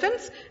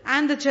seraphims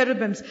and the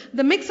cherubims.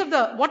 The mix of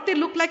what they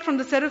look like from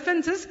the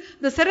seraphims is,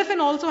 the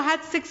seraphim also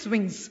had 6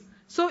 wings.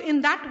 So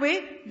in that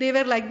way, they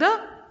were like the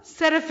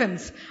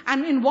seraphims.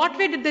 And in what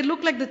way did they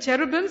look like the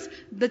cherubims?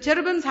 The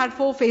cherubims had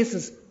 4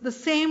 faces. The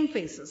same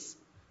faces.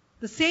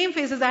 The same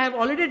faces I have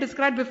already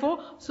described before,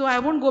 so I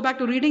won't go back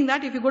to reading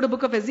that. If you go to the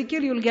book of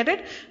Ezekiel, you'll get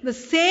it. The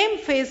same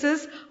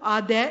faces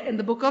are there in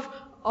the book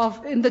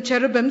in the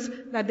cherubims,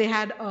 that they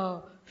had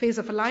a face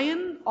of a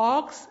lion,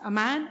 ox, a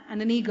man,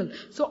 and an eagle.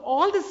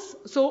 So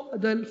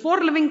the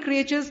 4 living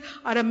creatures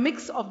are a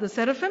mix of the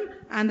seraphim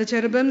and the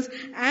cherubims.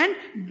 And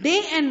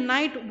day and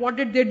night, what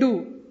did they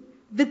do?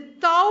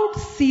 Without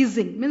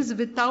ceasing, means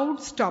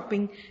without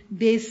stopping,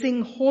 they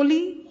sing,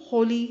 Holy,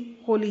 Holy,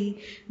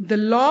 Holy, the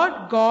Lord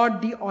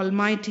God the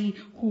Almighty,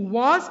 who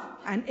was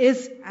and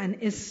is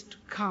to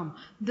come.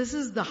 This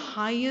is the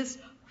highest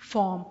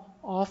form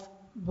of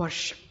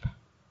worship.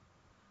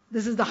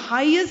 This is the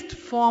highest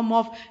form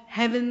of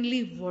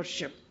heavenly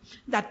worship.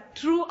 That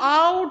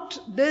throughout,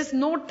 there's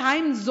no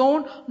time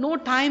zone, no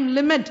time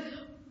limit.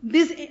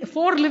 These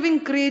 4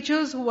 living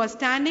creatures who are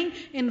standing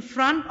in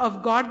front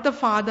of God the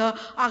Father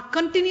are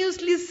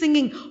continuously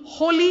singing,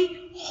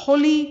 Holy,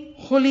 Holy,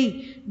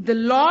 Holy, the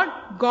Lord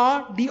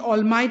God the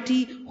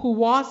Almighty, who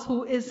was,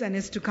 who is, and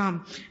is to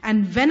come.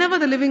 And whenever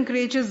the living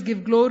creatures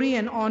give glory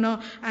and honor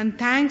and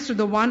thanks to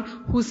the one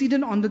who is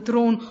seated on the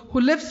throne,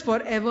 who lives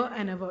forever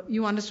and ever.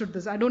 You understood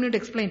this. I don't need to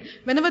explain.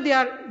 Whenever they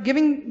are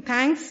giving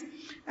thanks,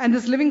 and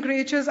these living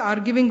creatures are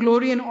giving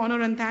glory and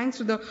honor and thanks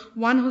to the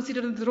one who is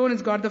seated on the throne,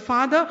 is God the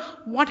Father,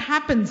 what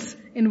happens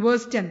in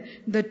verse 10?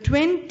 The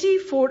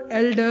 24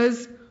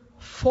 elders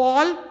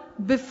fall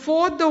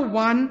before the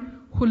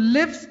one who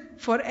lives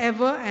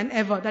forever and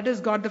ever. That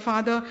is God the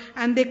Father.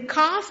 And they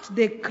cast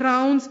their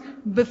crowns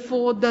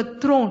before the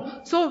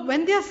throne. So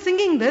when they are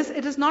singing this,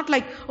 it is not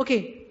like,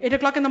 okay, 8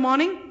 o'clock in the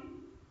morning,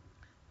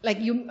 like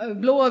you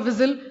blow a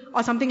whistle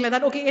or something like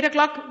that. Okay, 8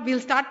 o'clock, we'll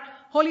start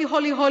Holy,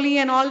 Holy, Holy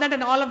and all that,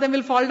 and all of them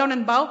will fall down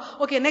and bow.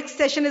 Okay, next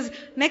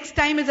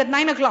time is at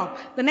 9 o'clock.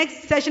 The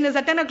next session is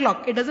at 10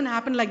 o'clock. It doesn't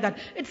happen like that.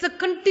 It's a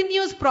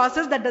continuous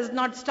process that does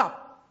not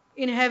stop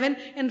in heaven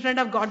in front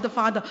of God the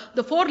Father.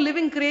 The 4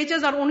 living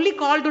creatures are only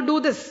called to do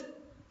this,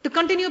 to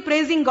continue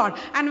praising God.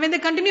 And when they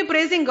continue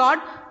praising God,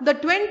 the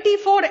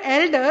 24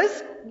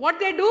 elders, what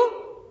they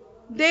do?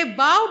 they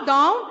bow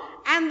down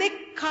and they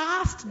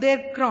cast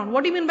their crown.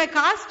 What do you mean by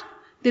cast?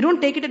 They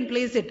don't take it and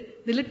place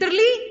it. They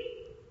literally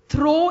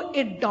throw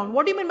it down.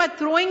 What do you mean by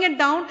throwing it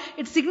down?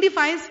 It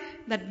signifies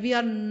that we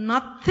are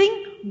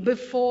nothing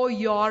before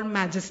your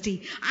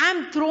majesty. I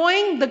am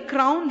throwing the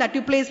crown that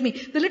you place me.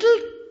 The little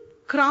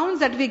crowns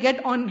that we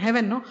get on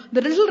heaven, no? On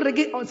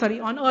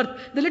earth.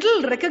 The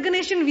little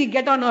recognition we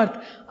get on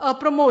earth. A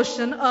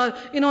promotion,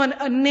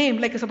 a name,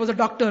 like suppose a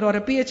doctor or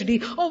a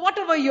PhD, or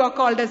whatever you are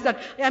called as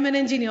that. I'm an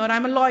engineer,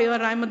 I'm a lawyer,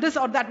 I'm a this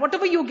or that.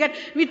 Whatever you get,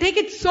 we take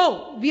it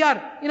so. We are,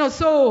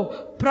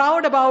 so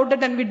proud about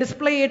it and we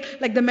display it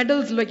like the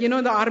medals, like,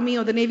 the army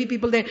or the navy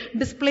people, they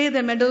display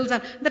their medals,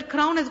 and that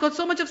crown has got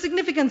so much of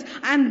significance.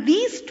 And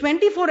these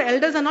 24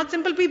 elders are not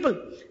simple people.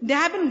 They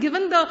have been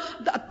given the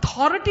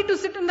authority to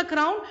sit in the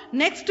crown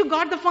next to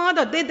God the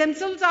Father. They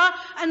themselves are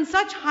on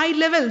such high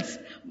levels.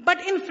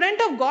 But in front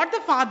of God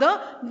the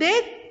Father,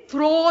 they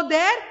throw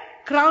their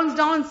crowns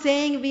down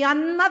saying, we are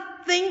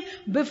nothing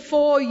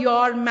before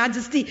your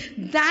majesty.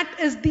 That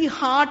is the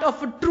heart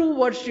of a true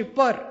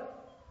worshipper.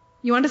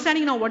 You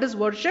understanding now what is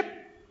worship?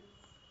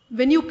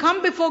 When you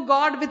come before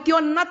God with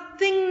your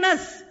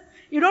nothingness,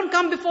 you don't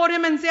come before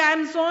Him and say, I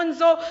am so and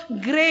so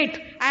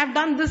great. I have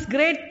done this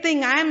great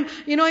thing. I am,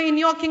 in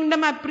your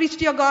kingdom, I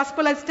preached your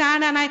gospel. I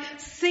stand and I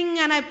sing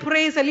and I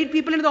praise. I lead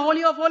people into the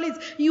Holy of Holies.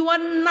 You are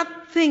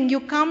nothing.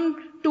 You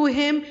come to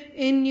Him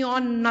in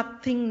your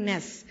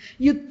nothingness.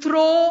 You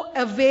throw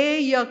away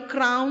your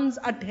crowns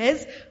at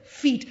His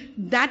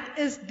feet. That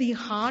is the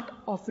heart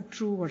of a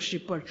true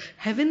worshipper.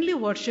 Heavenly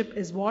worship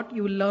is what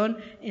you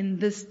learn in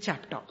this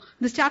chapter.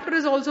 This chapter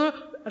is also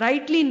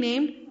rightly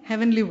named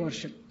Heavenly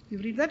Worship. You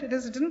read that? It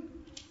is written.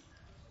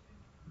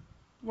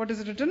 What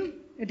is it written?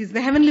 It is the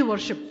heavenly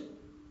worship.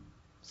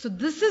 So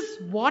this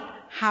is what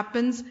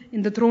happens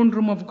in the throne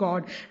room of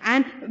God.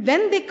 And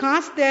when they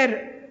cast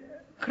their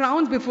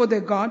crowns before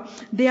their God,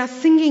 they are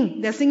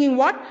singing. They are singing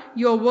what?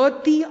 You are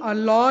worthy, our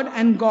Lord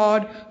and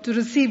God, to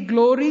receive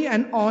glory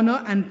and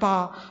honor and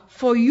power.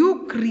 For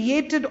you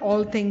created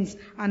all things,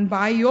 and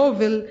by your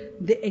will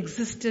they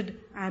existed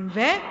and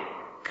were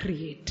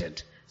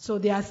created. So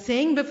they are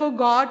saying before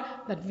God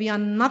that we are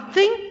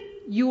nothing,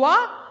 you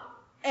are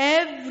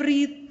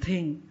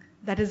everything.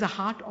 That is the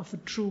heart of a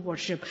true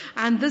worship.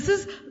 And this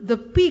is the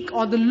peak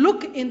or the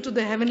look into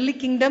the heavenly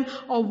kingdom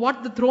or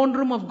what the throne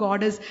room of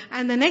God is.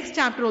 And the next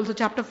chapter also,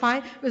 chapter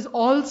 5, is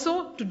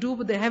also to do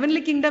with the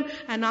heavenly kingdom.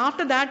 And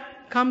after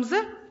that comes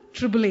the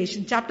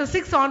tribulation. Chapter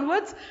 6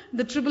 onwards,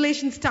 the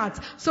tribulation starts.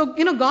 So,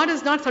 God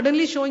is not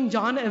suddenly showing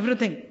John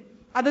everything.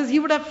 Others, he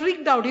would have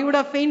freaked out. He would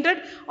have fainted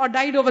or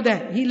died over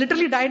there. He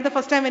literally died the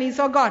first time when he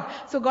saw God.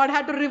 So God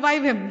had to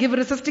revive him, give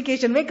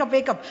resuscitation. Wake up,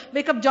 wake up.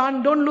 Wake up,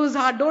 John. Don't lose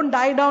heart. Don't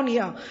die down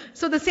here.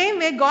 So the same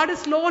way, God is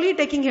slowly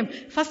taking him.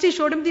 First he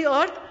showed him the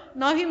earth.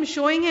 Now he is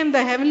showing him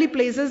the heavenly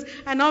places.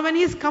 And now when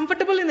he is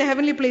comfortable in the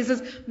heavenly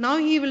places, now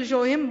he will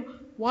show him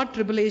what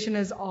tribulation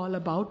is all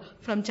about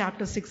from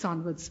chapter 6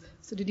 onwards.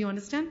 So did you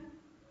understand?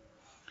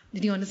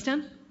 Did you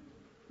understand?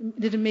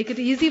 Did it make it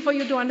easy for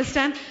you to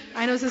understand?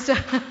 I know Sister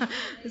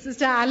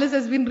Alice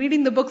has been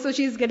reading the book, so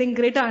she's getting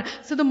greater.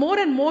 So the more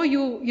and more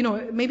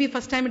maybe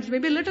first time it's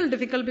maybe a little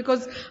difficult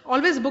because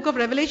always book of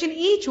Revelation,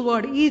 each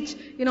word,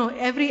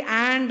 every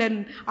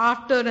and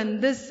after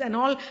and this and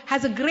all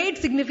has a great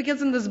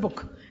significance in this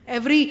book.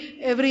 Every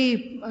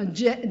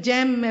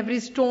gem, every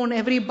stone,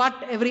 every but,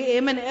 every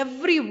amen,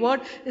 every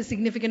word is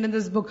significant in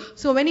this book.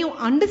 So when you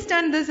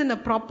understand this in a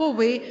proper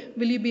way,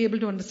 will you be able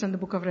to understand the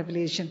book of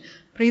Revelation?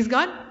 Praise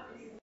God.